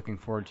much so looking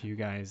forward to you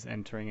guys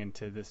entering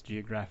into this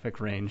geographic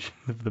range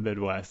of the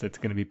Midwest. It's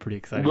going to be pretty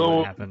exciting when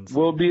it happens.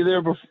 We'll be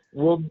there.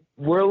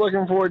 We're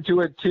looking forward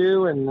to it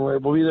too, and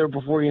we'll be there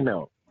before you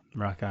know it.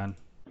 Rock on.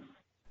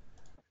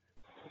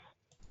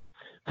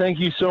 Thank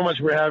you so much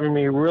for having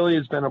me. Really,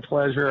 it's been a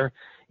pleasure.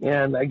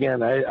 And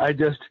again, I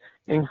just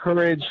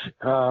encourage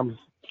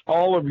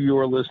all of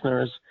your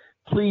listeners,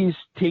 please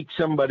take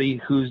somebody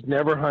who's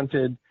never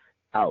hunted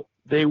out.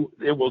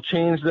 It will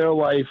change their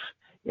life,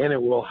 and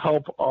it will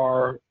help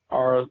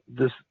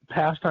this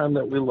pastime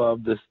that we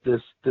love,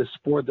 this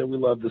sport that we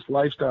love, this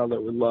lifestyle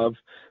that we love,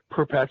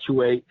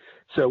 perpetuate.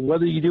 So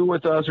whether you do it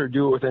with us or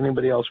do it with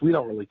anybody else, we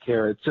don't really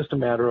care. It's just a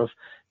matter of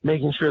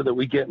making sure that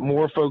we get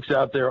more folks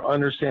out there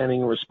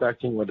understanding and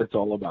respecting what it's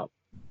all about.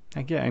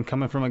 Heck yeah, and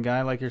coming from a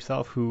guy like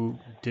yourself who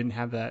didn't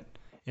have that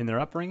in their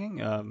upbringing,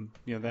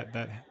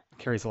 that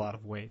carries a lot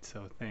of weight.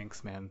 So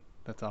thanks, man.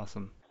 That's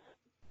awesome.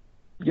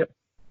 Yep,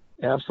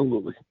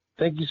 absolutely.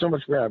 Thank you so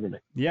much for having me.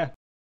 Yeah.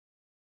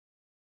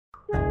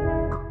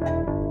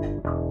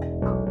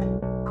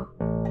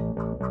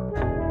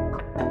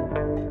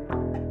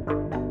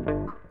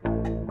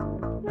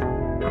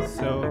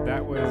 So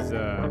that was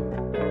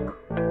a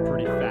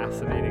pretty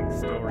fascinating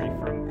story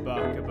from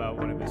Buck about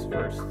one of his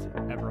first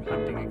ever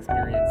hunting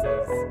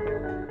experiences.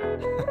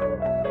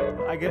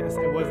 I guess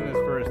it wasn't his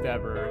first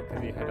ever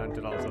because he had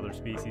hunted all his other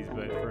species,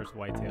 but first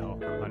whitetail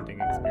hunting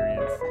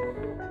experience.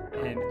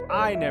 And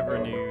I never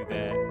knew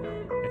that,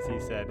 as he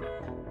said,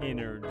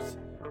 innards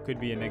could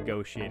be a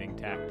negotiating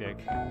tactic.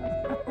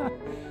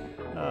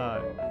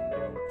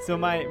 So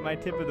my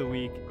tip of the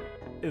week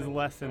is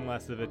less and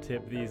less of a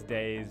tip these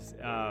days,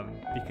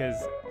 because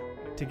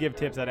to give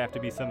tips I'd have to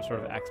be some sort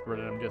of expert,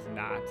 and I'm just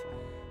not.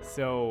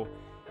 So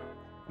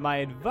my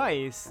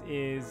advice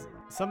is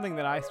something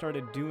that I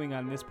started doing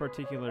on this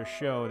particular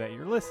show that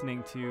you're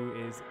listening to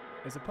is,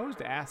 as opposed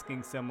to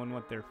asking someone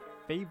what their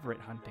favorite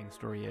hunting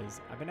story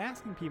is, I've been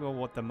asking people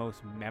what the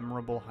most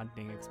memorable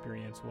hunting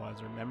experience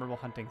was, or memorable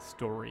hunting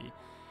story.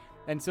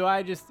 And so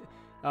I just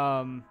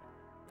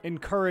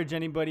encourage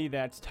anybody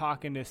that's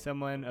talking to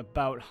someone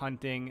about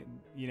hunting.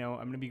 I'm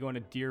going to be going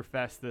to Deer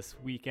Fest this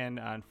weekend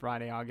on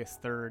Friday,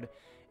 August 3rd.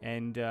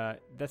 And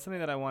that's something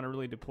that I want to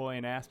really deploy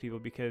and ask people,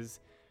 because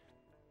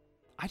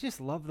I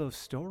just love those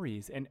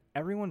stories, and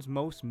everyone's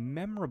most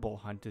memorable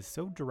hunt is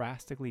so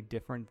drastically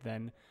different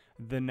than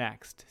the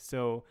next.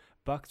 So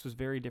Bucks was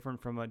very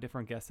different from a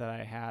different guest that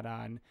I had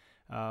on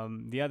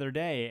the other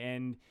day,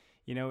 and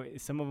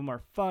some of them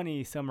are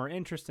funny, some are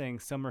interesting,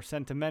 some are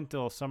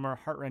sentimental, some are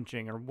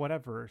heart-wrenching or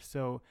whatever.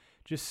 So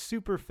just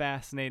super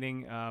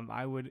fascinating.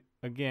 I would,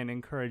 again,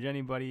 encourage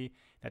anybody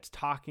that's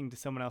talking to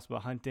someone else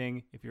about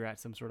hunting, if you're at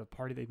some sort of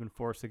party that you've been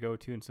forced to go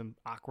to in some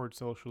awkward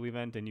social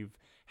event and you've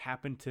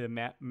happened to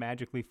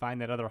magically find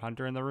that other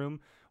hunter in the room,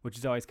 which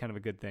is always kind of a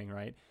good thing,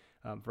 right?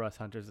 For us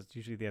hunters, it's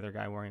usually the other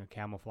guy wearing a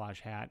camouflage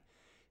hat.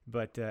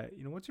 But,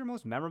 what's your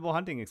most memorable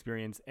hunting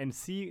experience? And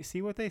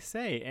see what they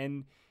say.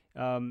 And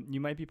you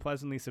might be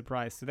pleasantly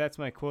surprised. So that's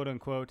my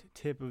quote-unquote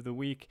tip of the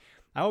week.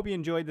 I hope you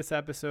enjoyed this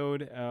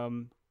episode.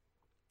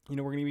 We're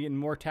going to be getting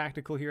more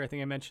tactical here. I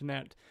think I mentioned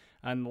that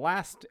on the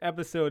last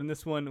episode, and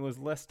this one was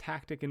less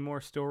tactic and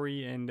more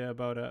story, and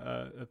about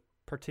a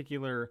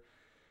particular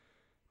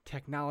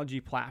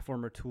technology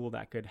platform or tool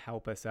that could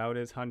help us out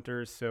as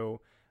hunters. So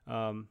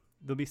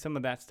there'll be some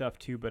of that stuff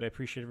too, but I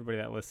appreciate everybody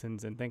that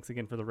listens, and thanks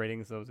again for the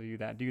ratings, those of you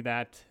that do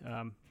that.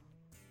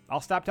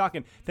 I'll stop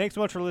talking. Thanks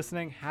so much for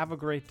listening. Have a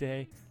great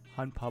day.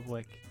 Hunt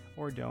public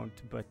or don't,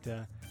 but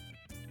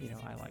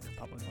I like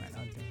public land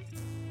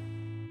hunting.